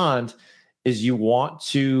 and beyond is you want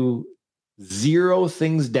to zero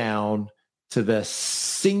things down to the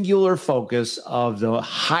singular focus of the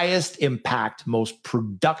highest impact, most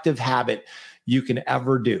productive habit you can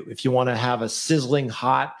ever do. If you want to have a sizzling,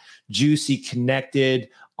 hot, juicy, connected,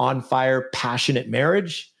 on fire, passionate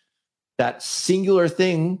marriage, that singular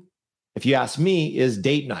thing, if you ask me, is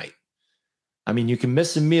date night. I mean, you can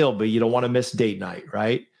miss a meal, but you don't want to miss date night,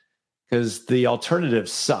 right? Because the alternative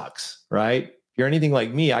sucks, right? If you're anything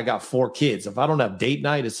like me, I got 4 kids. If I don't have date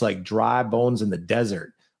night, it's like dry bones in the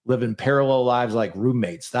desert. Living parallel lives like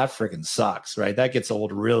roommates. That freaking sucks, right? That gets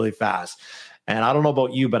old really fast. And I don't know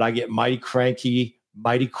about you, but I get mighty cranky,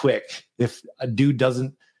 mighty quick. If a dude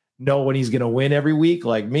doesn't know when he's going to win every week,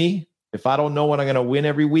 like me, if I don't know when I'm going to win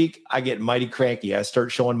every week, I get mighty cranky. I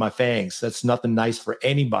start showing my fangs. That's nothing nice for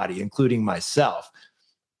anybody, including myself,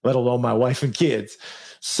 let alone my wife and kids.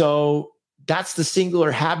 So that's the singular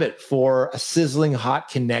habit for a sizzling, hot,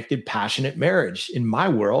 connected, passionate marriage in my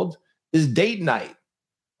world is date night.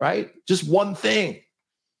 Right? Just one thing.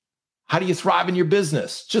 How do you thrive in your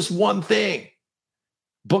business? Just one thing.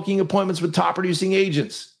 Booking appointments with top producing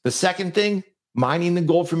agents. The second thing, mining the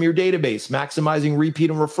gold from your database, maximizing repeat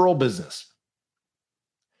and referral business.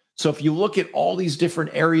 So if you look at all these different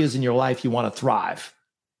areas in your life you want to thrive,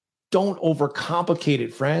 don't overcomplicate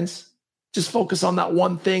it, friends. Just focus on that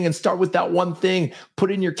one thing and start with that one thing. Put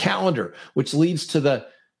it in your calendar, which leads to the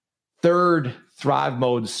third Thrive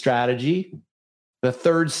Mode strategy. The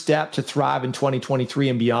third step to thrive in 2023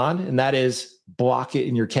 and beyond, and that is block it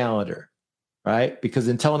in your calendar, right? Because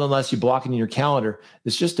until and unless you block it in your calendar,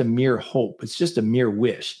 it's just a mere hope. It's just a mere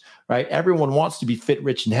wish, right? Everyone wants to be fit,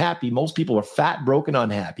 rich, and happy. Most people are fat, broken,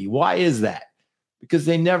 unhappy. Why is that? Because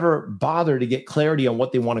they never bother to get clarity on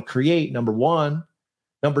what they want to create, number one.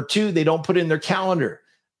 Number two, they don't put it in their calendar.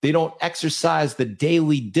 They don't exercise the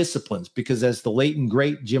daily disciplines because as the late and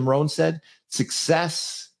great Jim Rohn said,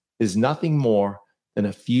 success is nothing more than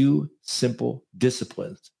a few simple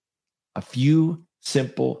disciplines,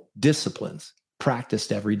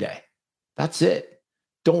 practiced every day. That's it.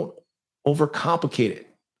 Don't overcomplicate it.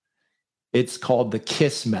 It's called the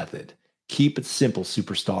KISS method. Keep it simple,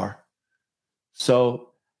 superstar.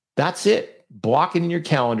 So that's it. Block it in your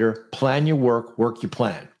calendar, plan your work your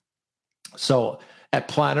plan. So at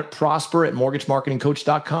Planet Prosper at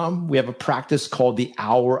mortgagemarketingcoach.com, we have a practice called the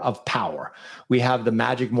Hour of Power. We have the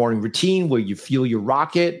magic morning routine where you fuel your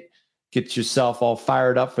rocket, get yourself all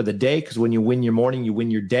fired up for the day. Because when you win your morning, you win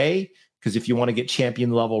your day. Because if you want to get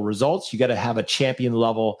champion level results, you got to have a champion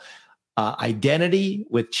level identity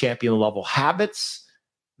with champion level habits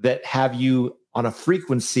that have you on a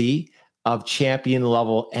frequency of champion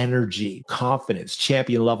level energy, confidence,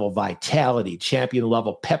 champion level vitality, champion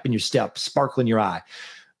level pep in your step, sparkle in your eye,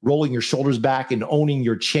 rolling your shoulders back and owning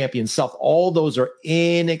your champion self. All those are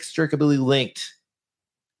inextricably linked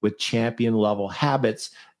with champion level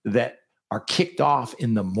habits that are kicked off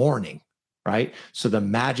in the morning, right? So the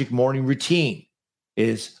magic morning routine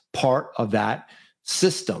is part of that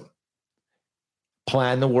system.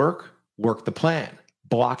 Plan the work the plan,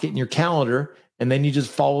 block it in your calendar, and then you just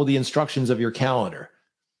follow the instructions of your calendar,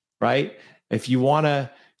 right? If you want to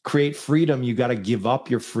create freedom, you got to give up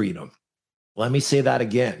your freedom. Let me say that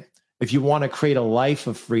again. If you want to create a life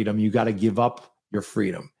of freedom, you got to give up your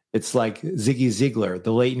freedom. It's like Ziggy Ziglar,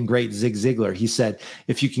 the late and great Zig Ziglar. He said,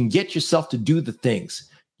 if you can get yourself to do the things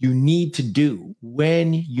you need to do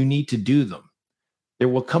when you need to do them, there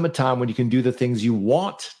will come a time when you can do the things you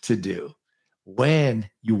want to do when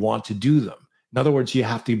you want to do them. In other words, you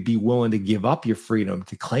have to be willing to give up your freedom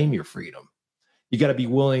to claim your freedom. You got to be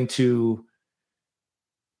willing to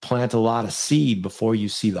plant a lot of seed before you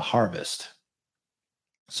see the harvest.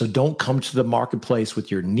 So don't come to the marketplace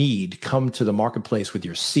with your need. Come to the marketplace with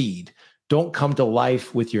your seed. Don't come to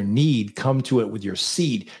life with your need. Come to it with your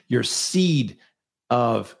seed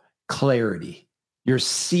of clarity, your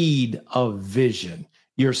seed of vision,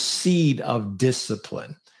 your seed of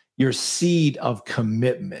discipline, your seed of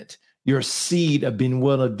commitment, your seed of being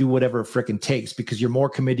willing to do whatever it freaking takes, because you're more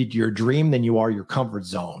committed to your dream than you are your comfort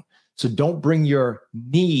zone. So don't bring your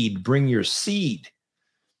need, bring your seed.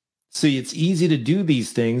 See, it's easy to do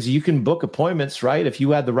these things. You can book appointments, right? If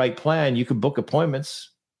you had the right plan, you could book appointments.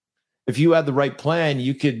 If you had the right plan,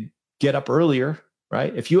 you could get up earlier,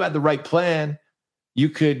 right? If you had the right plan, you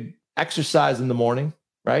could exercise in the morning,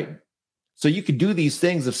 right? So you could do these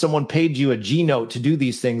things. If someone paid you a G note to do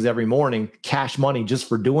these things every morning, cash money just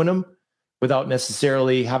for doing them without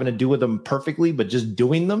necessarily having to do with them perfectly, but just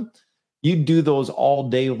doing them, you'd do those all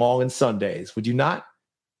day long and Sundays, would you not?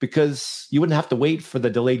 Because you wouldn't have to wait for the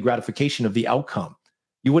delayed gratification of the outcome.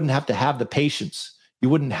 You wouldn't have to have the patience. You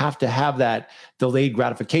wouldn't have to have that delayed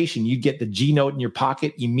gratification. You'd get the G note in your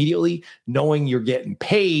pocket immediately, knowing you're getting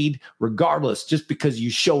paid regardless, just because you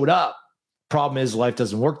showed up. Problem is, life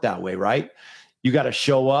doesn't work that way, right? You got to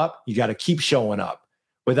show up. You got to keep showing up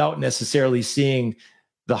without necessarily seeing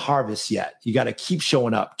the harvest yet. You got to keep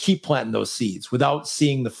showing up, keep planting those seeds without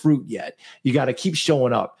seeing the fruit yet. You got to keep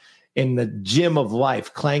showing up in the gym of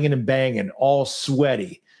life, clanging and banging, all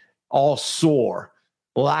sweaty, all sore,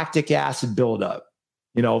 lactic acid buildup,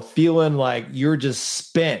 feeling like you're just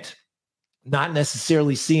spent, not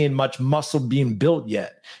necessarily seeing much muscle being built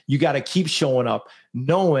yet. You got to keep showing up,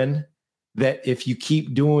 knowing that if you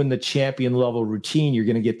keep doing the champion level routine, you're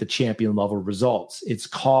going to get the champion level results. It's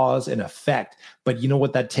cause and effect. But you know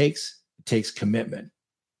what that takes? It takes commitment.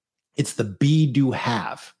 It's the be, do,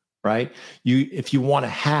 have, right? If you want to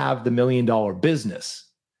have the $1 million business,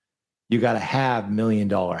 you got to have $1 million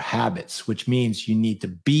habits, which means you need to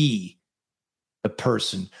be the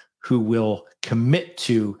person who will commit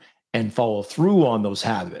to and follow through on those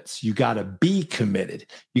habits. You got to be committed.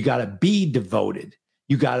 You got to be devoted.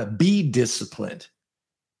 You got to be disciplined.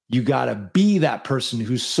 You got to be that person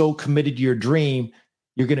who's so committed to your dream,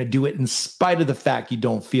 you're going to do it in spite of the fact you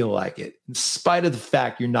don't feel like it, in spite of the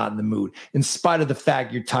fact you're not in the mood, in spite of the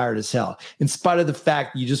fact you're tired as hell, in spite of the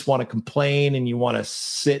fact you just want to complain and you want to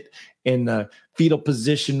sit in the fetal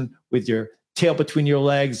position with your tail between your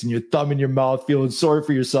legs and your thumb in your mouth, feeling sorry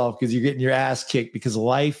for yourself because you're getting your ass kicked, because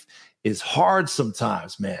life is hard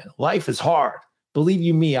sometimes, man. Life is hard. Believe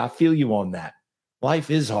you me, I feel you on that.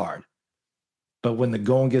 Life is hard. But when the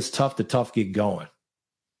going gets tough, the tough get going.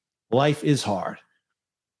 Life is hard.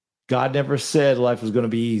 God never said life was going to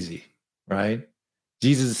be easy, right?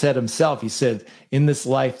 Jesus said himself, he said, in this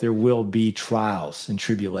life, there will be trials and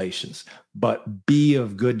tribulations, but be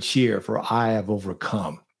of good cheer, for I have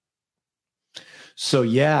overcome. So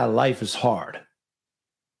yeah, life is hard.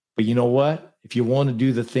 But you know what? If you want to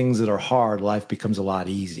do the things that are hard, life becomes a lot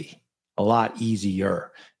easier.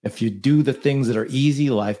 If you do the things that are easy,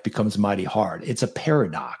 life becomes mighty hard. It's a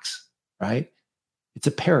paradox, right? It's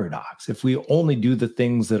a paradox. If we only do the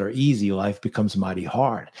things that are easy, life becomes mighty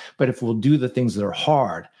hard. But if we'll do the things that are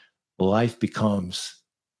hard, life becomes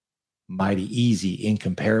mighty easy in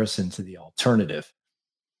comparison to the alternative.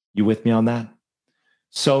 You with me on that?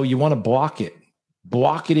 So you want to block it.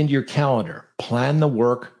 Block it into your calendar. Plan the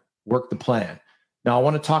work the plan. Now, I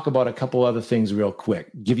want to talk about a couple other things real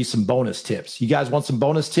quick. Give you some bonus tips. You guys want some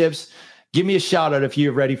bonus tips? Give me a shout out if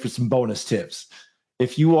you're ready for some bonus tips.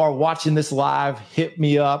 If you are watching this live, hit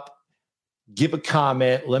me up, give a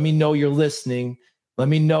comment. Let me know you're listening. Let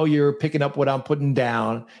me know you're picking up what I'm putting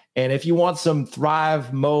down. And if you want some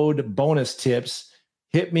Thrive Mode bonus tips,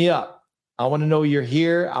 hit me up. I want to know you're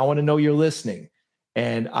here. I want to know you're listening.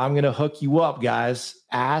 And I'm going to hook you up, guys.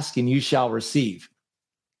 Ask and you shall receive.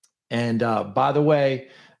 And by the way,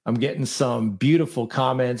 I'm getting some beautiful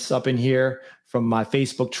comments up in here from my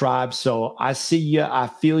Facebook tribe. So I see you, I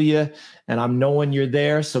feel you, and I'm knowing you're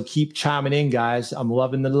there. So keep chiming in, guys. I'm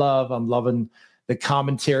loving the love. I'm loving the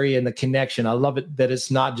commentary and the connection. I love it that it's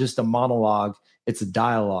not just a monologue, it's a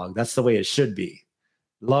dialogue. That's the way it should be.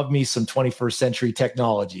 Love me some 21st century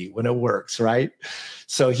technology when it works, right?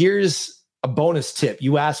 So here's a bonus tip.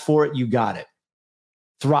 You asked for it, you got it.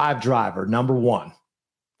 Thrive Driver, number 1.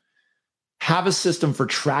 Have a system for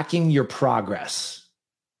tracking your progress.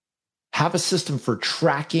 Have a system for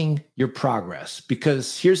tracking your progress,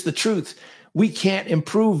 because here's the truth. We can't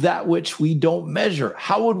improve that which we don't measure.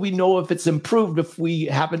 How would we know if it's improved if we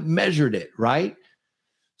haven't measured it, right?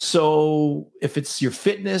 So if it's your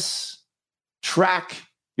fitness, track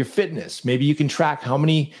your fitness. Maybe you can track how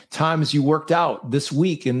many times you worked out this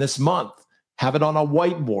week and this month. Have it on a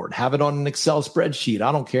whiteboard. Have it on an Excel spreadsheet.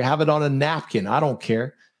 I don't care. Have it on a napkin. I don't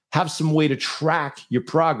care. Have some way to track your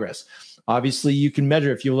progress. Obviously, you can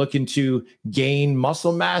measure. If you're looking to gain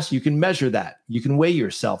muscle mass, you can measure that. You can weigh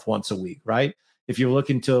yourself once a week, right? If you're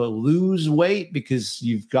looking to lose weight because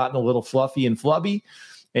you've gotten a little fluffy and flubby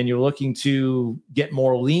and you're looking to get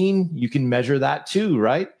more lean, you can measure that too,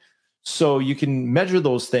 right? So you can measure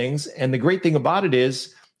those things. And the great thing about it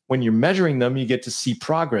is when you're measuring them, you get to see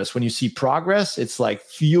progress. When you see progress, it's like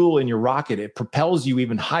fuel in your rocket. It propels you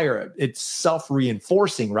even higher. It's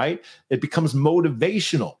self-reinforcing, right? It becomes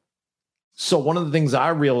motivational. So one of the things I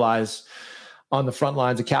realized on the front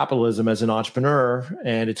lines of capitalism as an entrepreneur,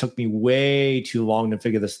 and it took me way too long to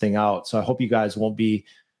figure this thing out. So I hope you guys won't be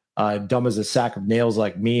dumb as a sack of nails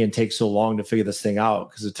like me and take so long to figure this thing out,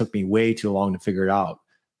 because it took me way too long to figure it out.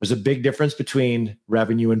 There's a big difference between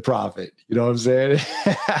revenue and profit. You know what I'm saying?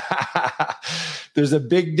 There's a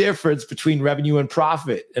big difference between revenue and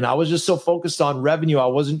profit. And I was just so focused on revenue, I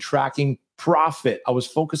wasn't tracking profit. I was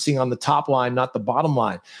focusing on the top line, not the bottom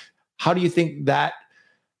line. How do you think that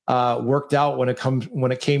worked out when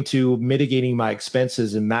it came to mitigating my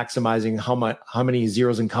expenses and maximizing how many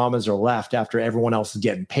zeros and commas are left after everyone else is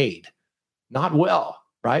getting paid? Not well,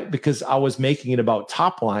 right? Because I was making it about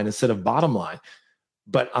top line instead of bottom line.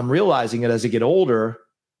 But I'm realizing that as I get older,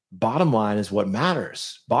 bottom line is what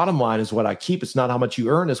matters. Bottom line is what I keep. It's not how much you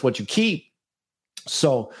earn, it's what you keep.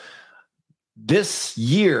 So this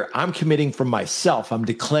year, I'm committing for myself. I'm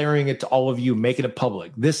declaring it to all of you, making it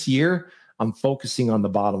public. This year, I'm focusing on the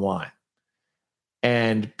bottom line.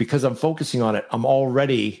 And because I'm focusing on it, I'm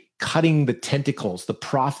already cutting the tentacles, the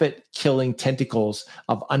profit-killing tentacles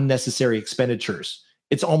of unnecessary expenditures.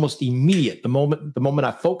 It's almost immediate. The moment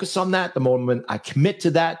I focus on that, the moment I commit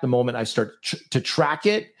to that, the moment I start to track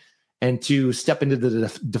it and to step into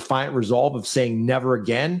the defiant resolve of saying never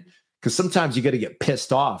again, because sometimes you got to get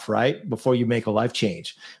pissed off, right? Before you make a life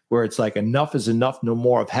change, where it's like, enough is enough, no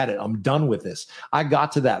more, I've had it, I'm done with this. I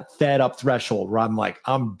got to that fed up threshold where I'm like,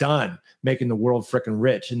 I'm done making the world freaking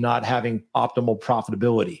rich and not having optimal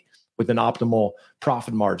profitability with an optimal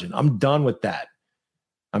profit margin. I'm done with that.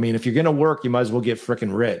 I mean, if you're going to work, you might as well get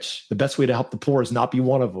freaking rich. The best way to help the poor is not be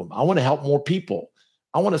one of them. I want to help more people.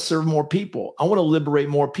 I want to serve more people. I want to liberate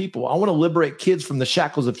more people. I want to liberate kids from the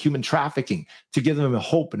shackles of human trafficking to give them a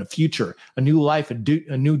hope and a future, a new life, a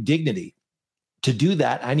new dignity. To do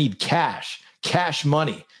that, I need cash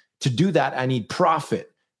money. To do that, I need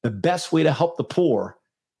profit. The best way to help the poor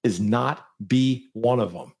is not be one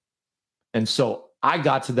of them. And so I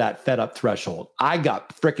got to that fed up threshold. I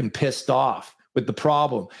got freaking pissed off with the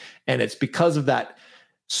problem. And it's because of that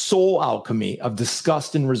soul alchemy of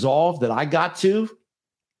disgust and resolve that I got to,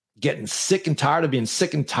 getting sick and tired of being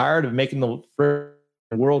sick and tired of making the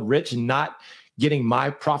world rich and not getting my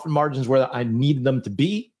profit margins where I needed them to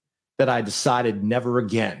be, that I decided never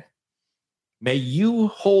again. May you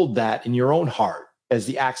hold that in your own heart as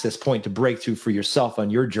the access point to breakthrough for yourself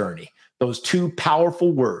on your journey. Those two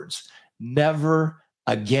powerful words, never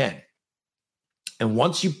again. And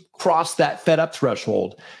once you cross that fed up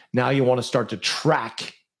threshold, now you want to start to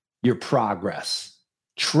track your progress.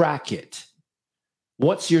 Track it.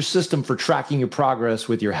 What's your system for tracking your progress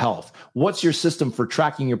with your health? What's your system for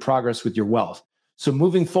tracking your progress with your wealth? So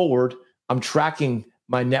moving forward, I'm tracking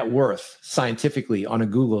my net worth scientifically on a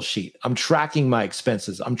Google sheet. I'm tracking my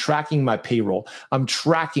expenses. I'm tracking my payroll. I'm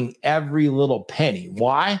tracking every little penny.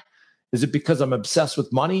 Why? Is it because I'm obsessed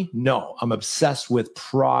with money? No, I'm obsessed with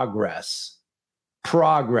progress.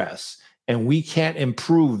 Progress. And we can't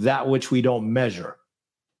improve that which we don't measure.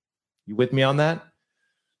 You with me on that?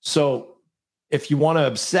 So if you want to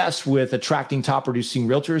obsess with attracting top producing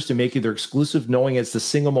realtors to make you their exclusive, knowing it's the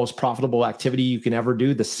single most profitable activity you can ever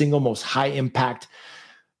do, the single most high impact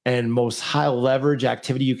and most high leverage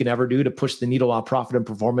activity you can ever do to push the needle on profit and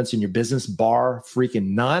performance in your business, bar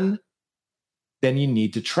freaking none, then you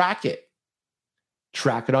need to track it.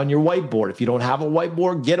 Track it on your whiteboard. If you don't have a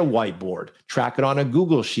whiteboard, get a whiteboard. Track it on a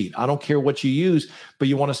Google sheet. I don't care what you use, but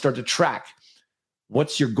you want to start to track.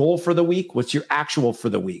 What's your goal for the week? What's your actual for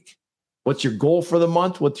the week? What's your goal for the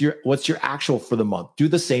month? What's your actual for the month? Do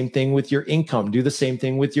the same thing with your income. Do the same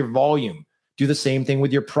thing with your volume. Do the same thing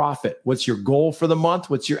with your profit. What's your goal for the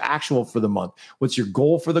month? What's your actual for the month? What's your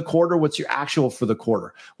goal for the quarter? What's your actual for the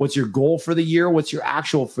quarter? What's your goal for the year? What's your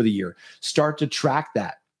actual for the year? Start to track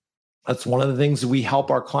that. That's one of the things that we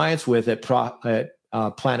help our clients with at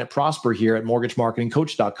Planet Prosper here at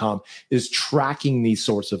mortgagemarketingcoach.com is tracking these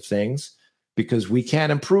sorts of things, because we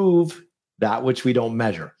can't improve that which we don't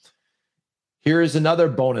measure. Here is another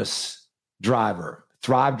bonus driver,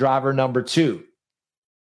 Thrive driver number 2,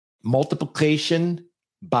 multiplication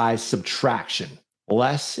by subtraction.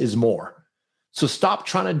 Less is more. So stop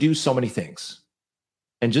trying to do so many things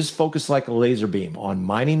and just focus like a laser beam on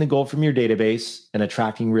mining the gold from your database and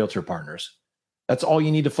attracting realtor partners. That's all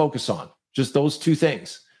you need to focus on, just those two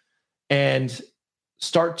things. And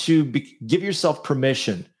start to give yourself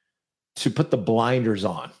permission to put the blinders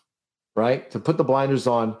on, right? To put the blinders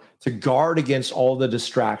on to guard against all the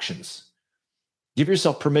distractions. Give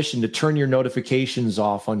yourself permission to turn your notifications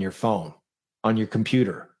off on your phone, on your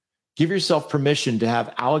computer. Give yourself permission to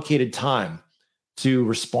have allocated time to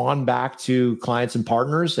respond back to clients and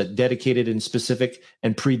partners at dedicated and specific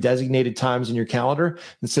and pre-designated times in your calendar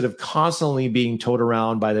instead of constantly being towed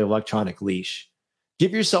around by the electronic leash.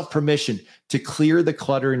 Give yourself permission to clear the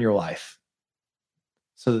clutter in your life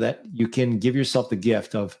so that you can give yourself the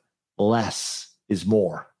gift of less is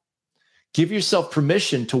more. Give yourself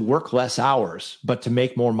permission to work less hours, but to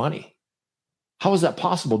make more money. How is that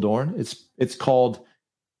possible, Doran? It's called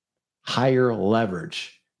higher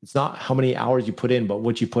leverage. It's not how many hours you put in, but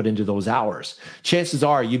what you put into those hours. Chances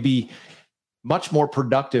are you'd be much more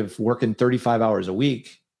productive working 35 hours a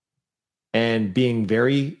week and being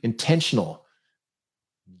very intentional,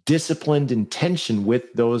 disciplined intention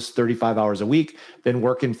with those 35 hours a week than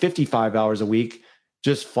working 55 hours a week,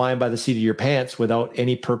 just flying by the seat of your pants without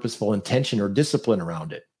any purposeful intention or discipline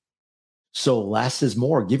around it. So less is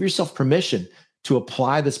more. Give yourself permission to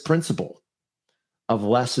apply this principle of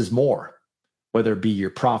less is more, whether it be your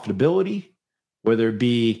profitability, whether it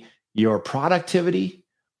be your productivity,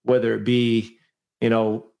 whether it be,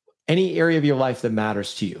 any area of your life that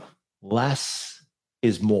matters to you. Less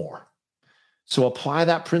is more. So apply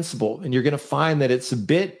that principle, and you're going to find that it's a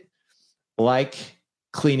bit like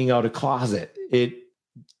cleaning out a closet. It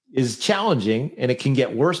is challenging, and it can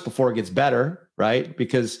get worse before it gets better, right?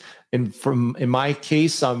 Because in my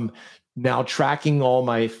case, I'm now tracking all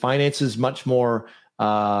my finances much more,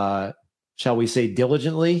 shall we say,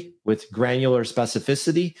 diligently with granular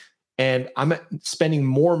specificity. And I'm spending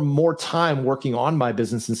more and more time working on my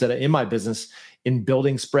business instead of in my business, in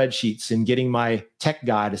building spreadsheets and getting my tech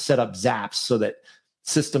guy to set up Zaps so that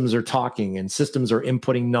systems are talking and systems are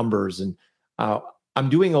inputting numbers. And I'm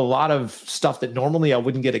doing a lot of stuff that normally I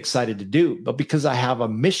wouldn't get excited to do, but because I have a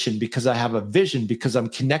mission, because I have a vision, because I'm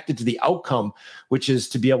connected to the outcome, which is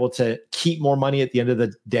to be able to keep more money at the end of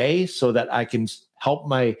the day so that I can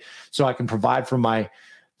so I can provide for my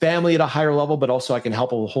family at a higher level, but also I can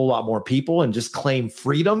help a whole lot more people and just claim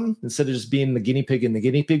freedom instead of just being the guinea pig in the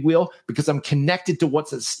guinea pig wheel, because I'm connected to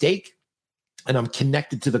what's at stake and I'm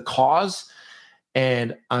connected to the cause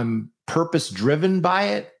and I'm purpose driven by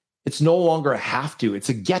it. It's no longer a have to, it's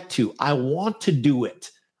a get to. I want to do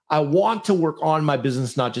it. I want to work on my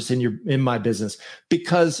business, not just in my business,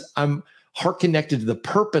 because I'm heart connected to the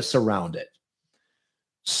purpose around it.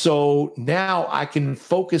 So now I can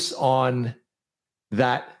focus on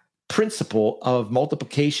that principle of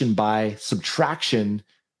multiplication by subtraction,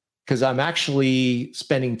 because I'm actually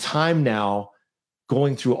spending time now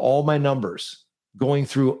going through all my numbers, going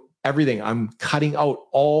through everything. I'm cutting out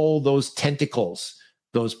all those tentacles,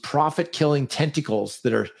 those profit-killing tentacles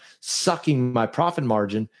that are sucking my profit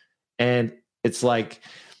margin. And it's like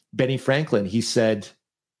Benny Franklin, he said,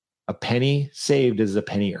 a penny saved is a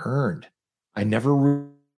penny earned. I never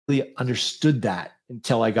really understood that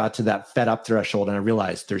until I got to that fed up threshold and I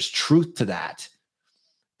realized there's truth to that.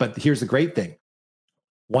 But here's the great thing.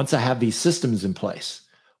 Once I have these systems in place,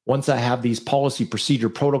 once I have these policy, procedure,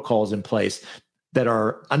 protocols in place that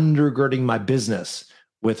are undergirding my business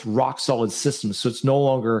with rock solid systems, so it's no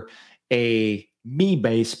longer a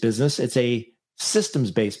me-based business, it's a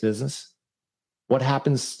systems-based business. What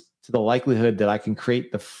happens to the likelihood that I can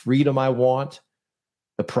create the freedom I want,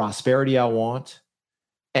 the prosperity I want,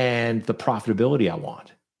 and the profitability I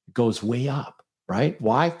want? It goes way up, right?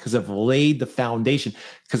 Why? Because I've laid the foundation,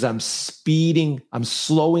 because I'm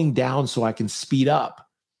slowing down so I can speed up.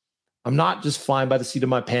 I'm not just flying by the seat of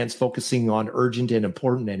my pants, focusing on urgent and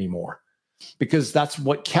important anymore, because that's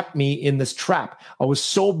what kept me in this trap. I was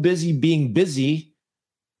so busy being busy,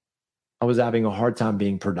 I was having a hard time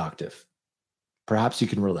being productive. Perhaps you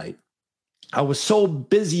can relate. I was so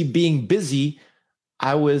busy being busy,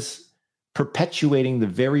 I was perpetuating the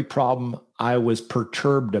very problem I was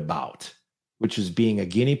perturbed about, which is being a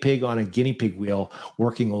guinea pig on a guinea pig wheel,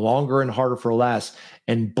 working longer and harder for less,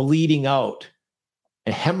 and bleeding out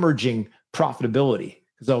and hemorrhaging profitability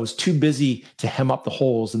because I was too busy to hem up the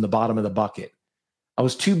holes in the bottom of the bucket. I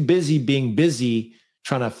was too busy being busy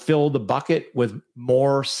trying to fill the bucket with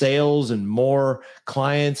more sales and more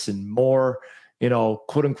clients and more,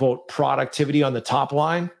 quote unquote, productivity on the top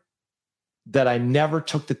line, that I never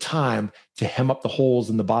took the time to hem up the holes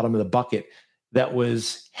in the bottom of the bucket that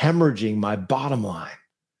was hemorrhaging my bottom line.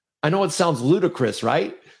 I know it sounds ludicrous,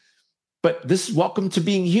 right? But this is welcome to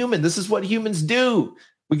being human. This is what humans do.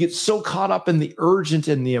 We get so caught up in the urgent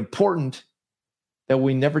and the important that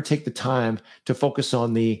we never take the time to focus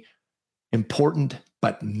on the important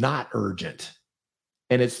but not urgent.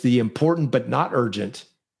 And it's the important but not urgent.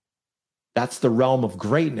 That's the realm of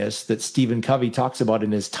greatness that Stephen Covey talks about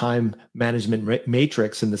in his time management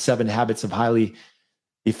matrix and the 7 habits of highly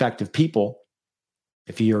effective people.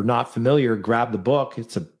 If you're not familiar, grab the book.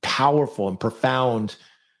 It's a powerful and profound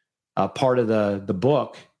part of the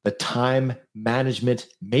book, the time management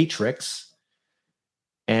matrix.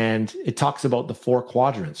 And it talks about the 4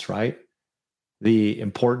 quadrants, right? The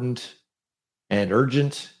important and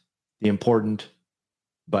urgent, the important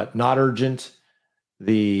but not urgent,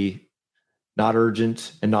 the not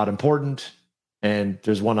urgent and not important, and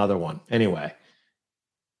there's one other one. Anyway,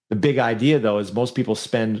 the big idea, though, is most people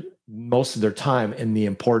spend most of their time in the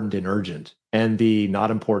important and urgent and the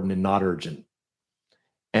not important and not urgent.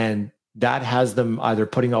 And that has them either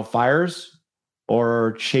putting out fires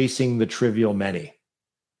or chasing the trivial many.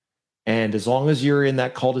 And as long as you're in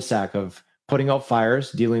that cul-de-sac of putting out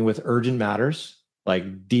fires, dealing with urgent matters,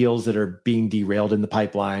 like deals that are being derailed in the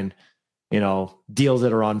pipeline, deals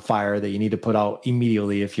that are on fire that you need to put out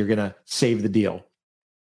immediately if you're going to save the deal,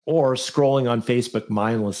 or scrolling on Facebook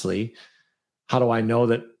mindlessly. How do I know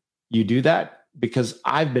that you do that? Because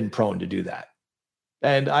I've been prone to do that.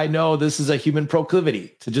 And I know this is a human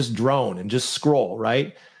proclivity to just drone and just scroll,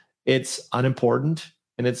 right? It's unimportant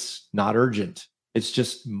and it's not urgent. It's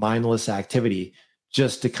just mindless activity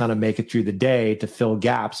just to kind of make it through the day, to fill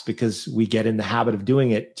gaps, because we get in the habit of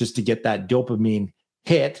doing it just to get that dopamine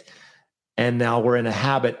hit. And now we're in a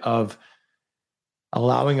habit of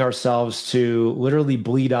allowing ourselves to literally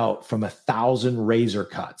bleed out from 1,000 razor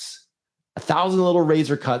cuts, 1,000 little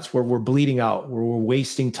razor cuts where we're bleeding out, where we're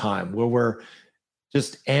wasting time, where we're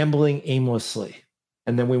just ambling aimlessly.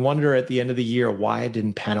 And then we wonder at the end of the year why it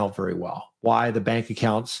didn't pan out very well, why the bank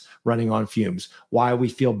account's running on fumes, why we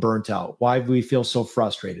feel burnt out, why we feel so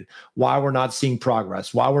frustrated, why we're not seeing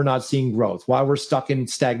progress, why we're not seeing growth, why we're stuck in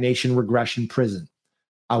stagnation, regression, prison.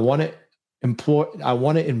 I want to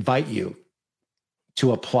invite you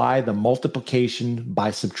to apply the multiplication by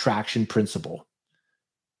subtraction principle,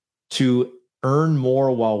 to earn more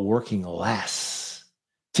while working less,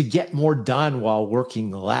 to get more done while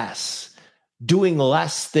working less, doing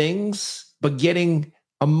less things, but getting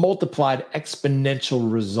a multiplied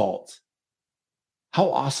exponential result.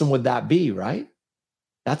 How awesome would that be, right?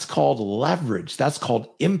 That's called leverage. That's called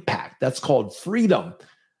impact. That's called freedom.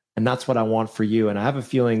 And that's what I want for you. And I have a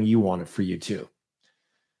feeling you want it for you too.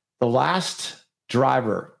 The last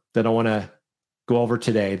driver that I want to go over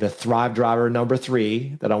today, the Thrive driver number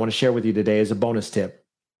 3 that I want to share with you today as a bonus tip,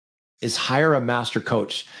 is hire a master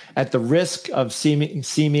coach. At the risk of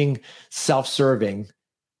seeming self-serving,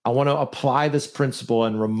 I want to apply this principle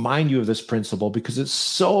and remind you of this principle because it's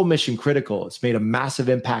so mission critical. It's made a massive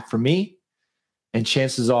impact for me, and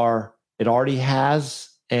chances are it already has,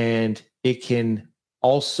 and it can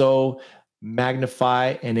also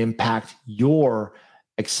magnify and impact your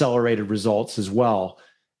accelerated results as well.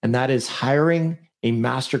 And that is hiring a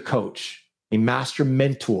master coach, a master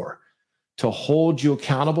mentor, to hold you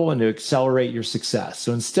accountable and to accelerate your success.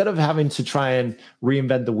 So instead of having to try and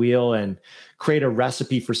reinvent the wheel and create a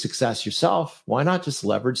recipe for success yourself, why not just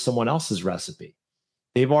leverage someone else's recipe?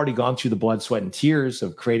 They've already gone through the blood, sweat, and tears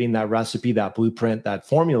of creating that recipe, that blueprint, that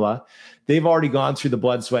formula. They've already gone through the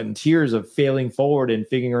blood, sweat, and tears of failing forward and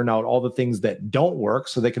figuring out all the things that don't work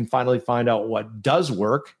so they can finally find out what does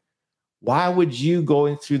work. Why would you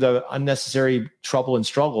go through the unnecessary trouble and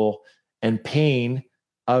struggle and pain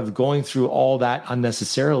of going through all that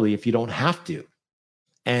unnecessarily if you don't have to?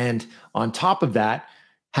 And on top of that,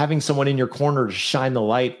 having someone in your corner to shine the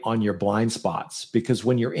light on your blind spots, because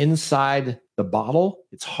when you're inside the bottle,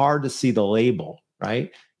 it's hard to see the label,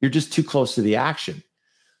 right? You're just too close to the action.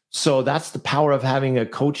 So that's the power of having a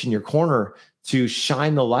coach in your corner to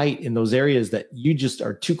shine the light in those areas that you just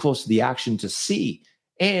are too close to the action to see.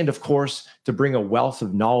 And of course, to bring a wealth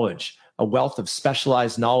of knowledge, a wealth of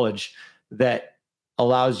specialized knowledge that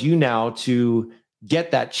allows you now to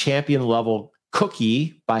get that champion level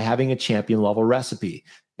cookie by having a champion level recipe.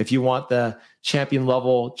 If you want the champion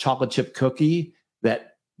level chocolate chip cookie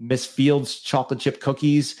that Miss Fields Chocolate Chip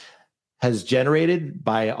Cookies has generated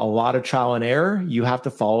by a lot of trial and error, you have to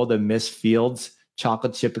follow the Miss Fields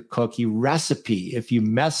Chocolate Chip Cookie recipe. If you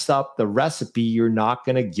mess up the recipe, you're not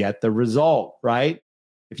going to get the result, right?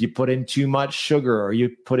 If you put in too much sugar, or you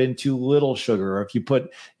put in too little sugar, or if you put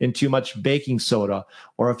in too much baking soda,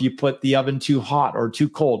 or if you put the oven too hot or too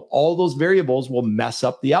cold, all those variables will mess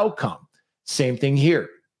up the outcome. Same thing here.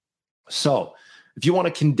 So if you want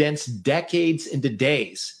to condense decades into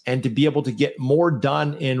days and to be able to get more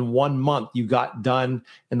done in 1 month you got done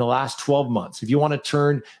in the last 12 months, if you want to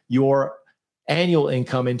turn your annual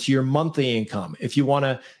income into your monthly income, if you want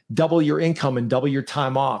to double your income and double your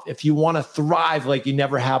time off, if you want to thrive like you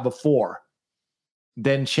never have before,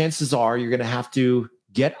 then chances are you're going to have to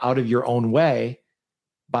get out of your own way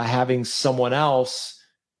by having someone else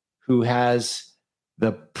who has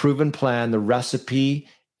the proven plan, the recipe,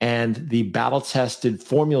 and the battle-tested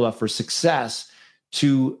formula for success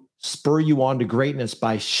to spur you on to greatness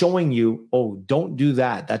by showing you, oh, don't do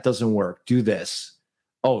that. That doesn't work. Do this.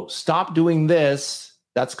 Oh, stop doing this.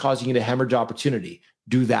 That's causing you to hemorrhage opportunity.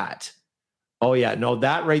 Do that. Oh, yeah. No,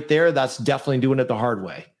 that right there, that's definitely doing it the hard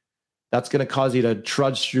way. That's going to cause you to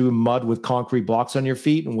trudge through mud with concrete blocks on your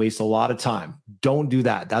feet and waste a lot of time. Don't do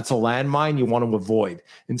that. That's a landmine you want to avoid.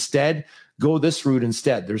 Instead, go this route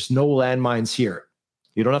instead. There's no landmines here.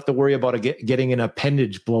 You don't have to worry about getting an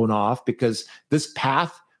appendage blown off, because this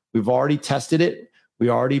path, we've already tested it. We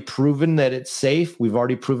already proven that it's safe. We've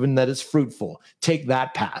already proven that it's fruitful. Take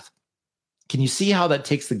that path. Can you see how that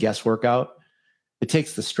takes the guesswork out? It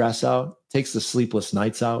takes the stress out, takes the sleepless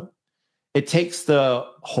nights out. It takes the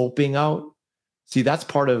hoping out. See, that's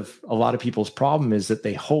part of a lot of people's problem, is that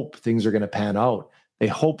they hope things are going to pan out. They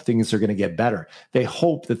hope things are going to get better. They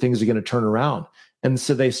hope that things are going to turn around. And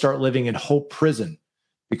so they start living in hope prison,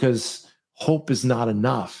 because hope is not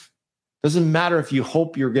enough. Doesn't matter if you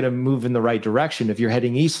hope you're going to move in the right direction. If you're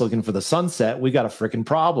heading east looking for the sunset, we got a freaking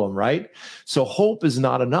problem, right? So hope is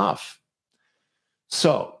not enough.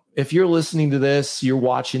 So if you're listening to this, you're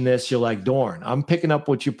watching this, you're like, Dorn, I'm picking up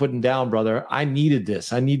what you're putting down, brother. I needed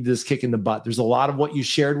this. I needed this kick in the butt. There's a lot of what you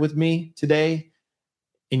shared with me today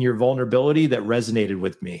in your vulnerability that resonated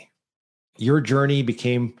with me. Your journey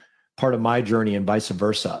became part of my journey and vice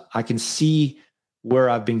versa. I can see where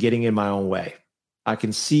I've been getting in my own way. I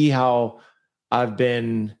can see how I've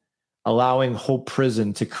been allowing hope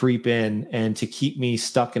prison to creep in and to keep me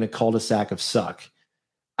stuck in a cul-de-sac of suck.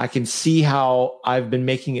 I can see how I've been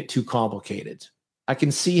making it too complicated. I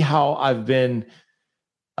can see how I've been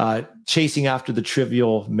chasing after the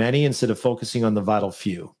trivial many instead of focusing on the vital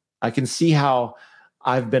few. I can see how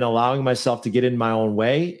I've been allowing myself to get in my own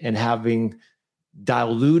way and having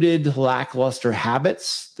diluted, lackluster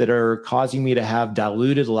habits that are causing me to have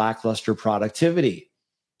diluted, lackluster productivity.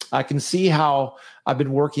 I can see how I've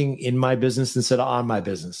been working in my business instead of on my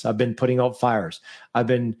business. I've been putting out fires. I've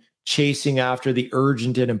been chasing after the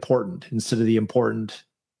urgent and important instead of the important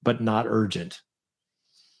but not urgent.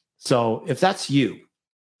 So if that's you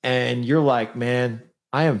and you're like, man,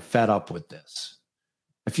 I am fed up with this.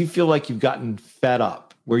 If you feel like you've gotten fed up,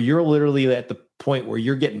 where you're literally at the point where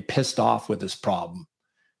you're getting pissed off with this problem,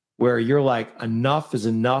 where you're like, enough is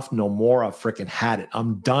enough, no more, I've freaking had it.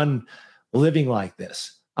 I'm done living like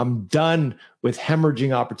this. I'm done with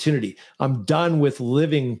hemorrhaging opportunity. I'm done with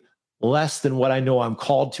living less than what I know I'm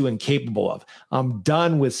called to and capable of. I'm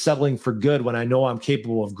done with settling for good when I know I'm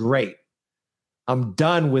capable of great. I'm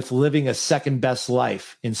done with living a second best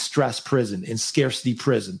life in stress prison, in scarcity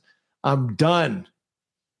prison. I'm done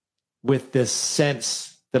with this sense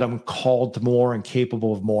that I'm called to more and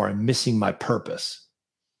capable of more and missing my purpose.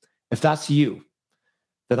 If that's you,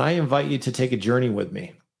 then I invite you to take a journey with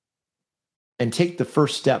me and take the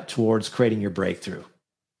first step towards creating your breakthrough.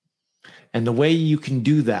 And the way you can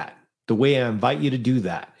do that, the way I invite you to do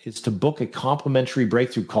that, is to book a complimentary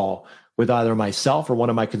breakthrough call with either myself or one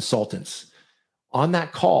of my consultants. On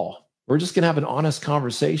that call, we're just going to have an honest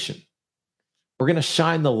conversation. We're going to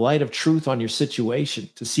shine the light of truth on your situation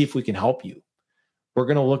to see if we can help you. We're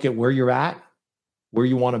going to look at where you're at, where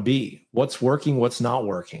you want to be, what's working, what's not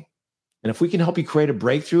working. And if we can help you create a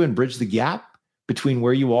breakthrough and bridge the gap between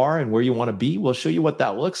where you are and where you want to be, we'll show you what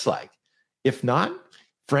that looks like. If not,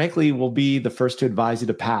 frankly, we'll be the first to advise you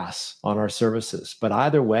to pass on our services. But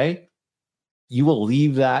either way, you will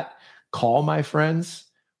leave that call, my friends,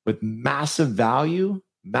 with massive value,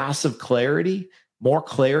 massive clarity, more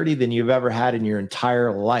clarity than you've ever had in your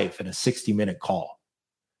entire life in a 60-minute call.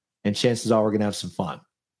 And chances are we're going to have some fun.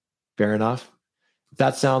 Fair enough? If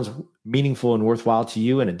that sounds meaningful and worthwhile to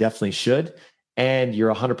you, and it definitely should, and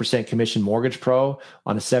you're 100% commission mortgage pro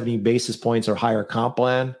on a 70 basis points or higher comp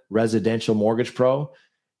plan, residential mortgage pro,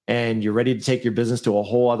 and you're ready to take your business to a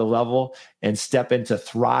whole other level and step into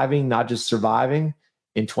thriving, not just surviving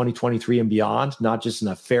in 2023 and beyond, not just in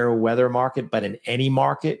a fair weather market, but in any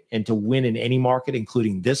market, and to win in any market,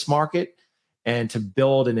 including this market, and to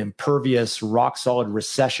build an impervious, rock-solid,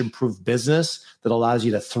 recession-proof business that allows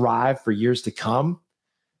you to thrive for years to come,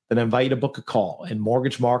 then I invite you to book a call at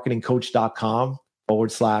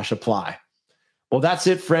mortgagemarketingcoach.com/apply. Well, that's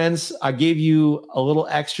it, friends. I gave you a little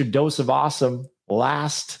extra dose of awesome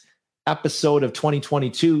last episode of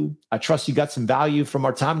 2022. I trust you got some value from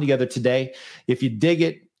our time together today. If you dig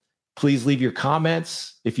it, Please leave your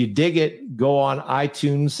comments. If you dig it, go on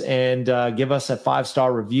iTunes and give us a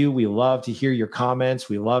 5-star review. We love to hear your comments.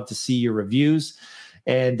 We love to see your reviews.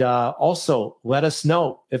 And also let us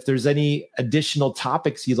know if there's any additional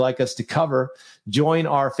topics you'd like us to cover. Join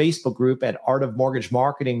our Facebook group at Art of Mortgage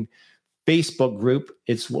Marketing Facebook group.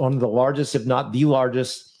 It's one of the largest, if not the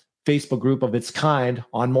largest, Facebook group of its kind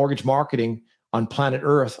on mortgage marketing on planet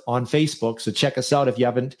Earth on Facebook. So check us out. If you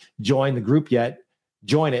haven't joined the group yet,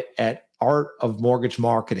 join it at Art of Mortgage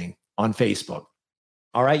Marketing on Facebook.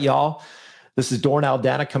 All right, y'all. This is Doran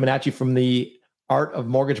Aldana coming at you from the Art of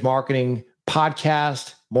Mortgage Marketing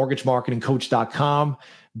podcast, mortgagemarketingcoach.com.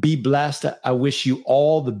 Be blessed. I wish you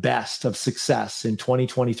all the best of success in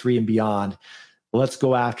 2023 and beyond. Let's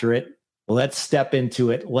go after it. Let's step into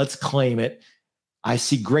it. Let's claim it. I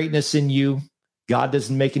see greatness in you. God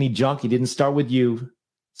doesn't make any junk. He didn't start with you.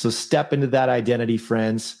 So step into that identity,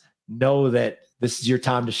 friends. Know that this is your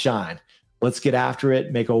time to shine. Let's get after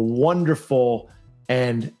it. Make a wonderful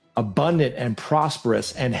and abundant and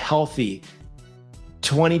prosperous and healthy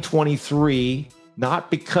 2023, not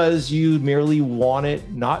because you merely want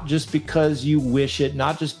it, not just because you wish it,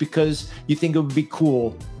 not just because you think it would be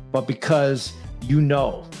cool, but because you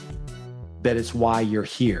know that it's why you're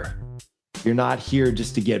here. You're not here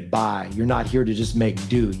just to get by. You're not here to just make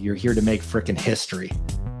do. You're here to make freaking history.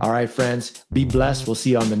 All right, friends, be blessed. We'll see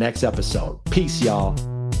you on the next episode. Peace, y'all.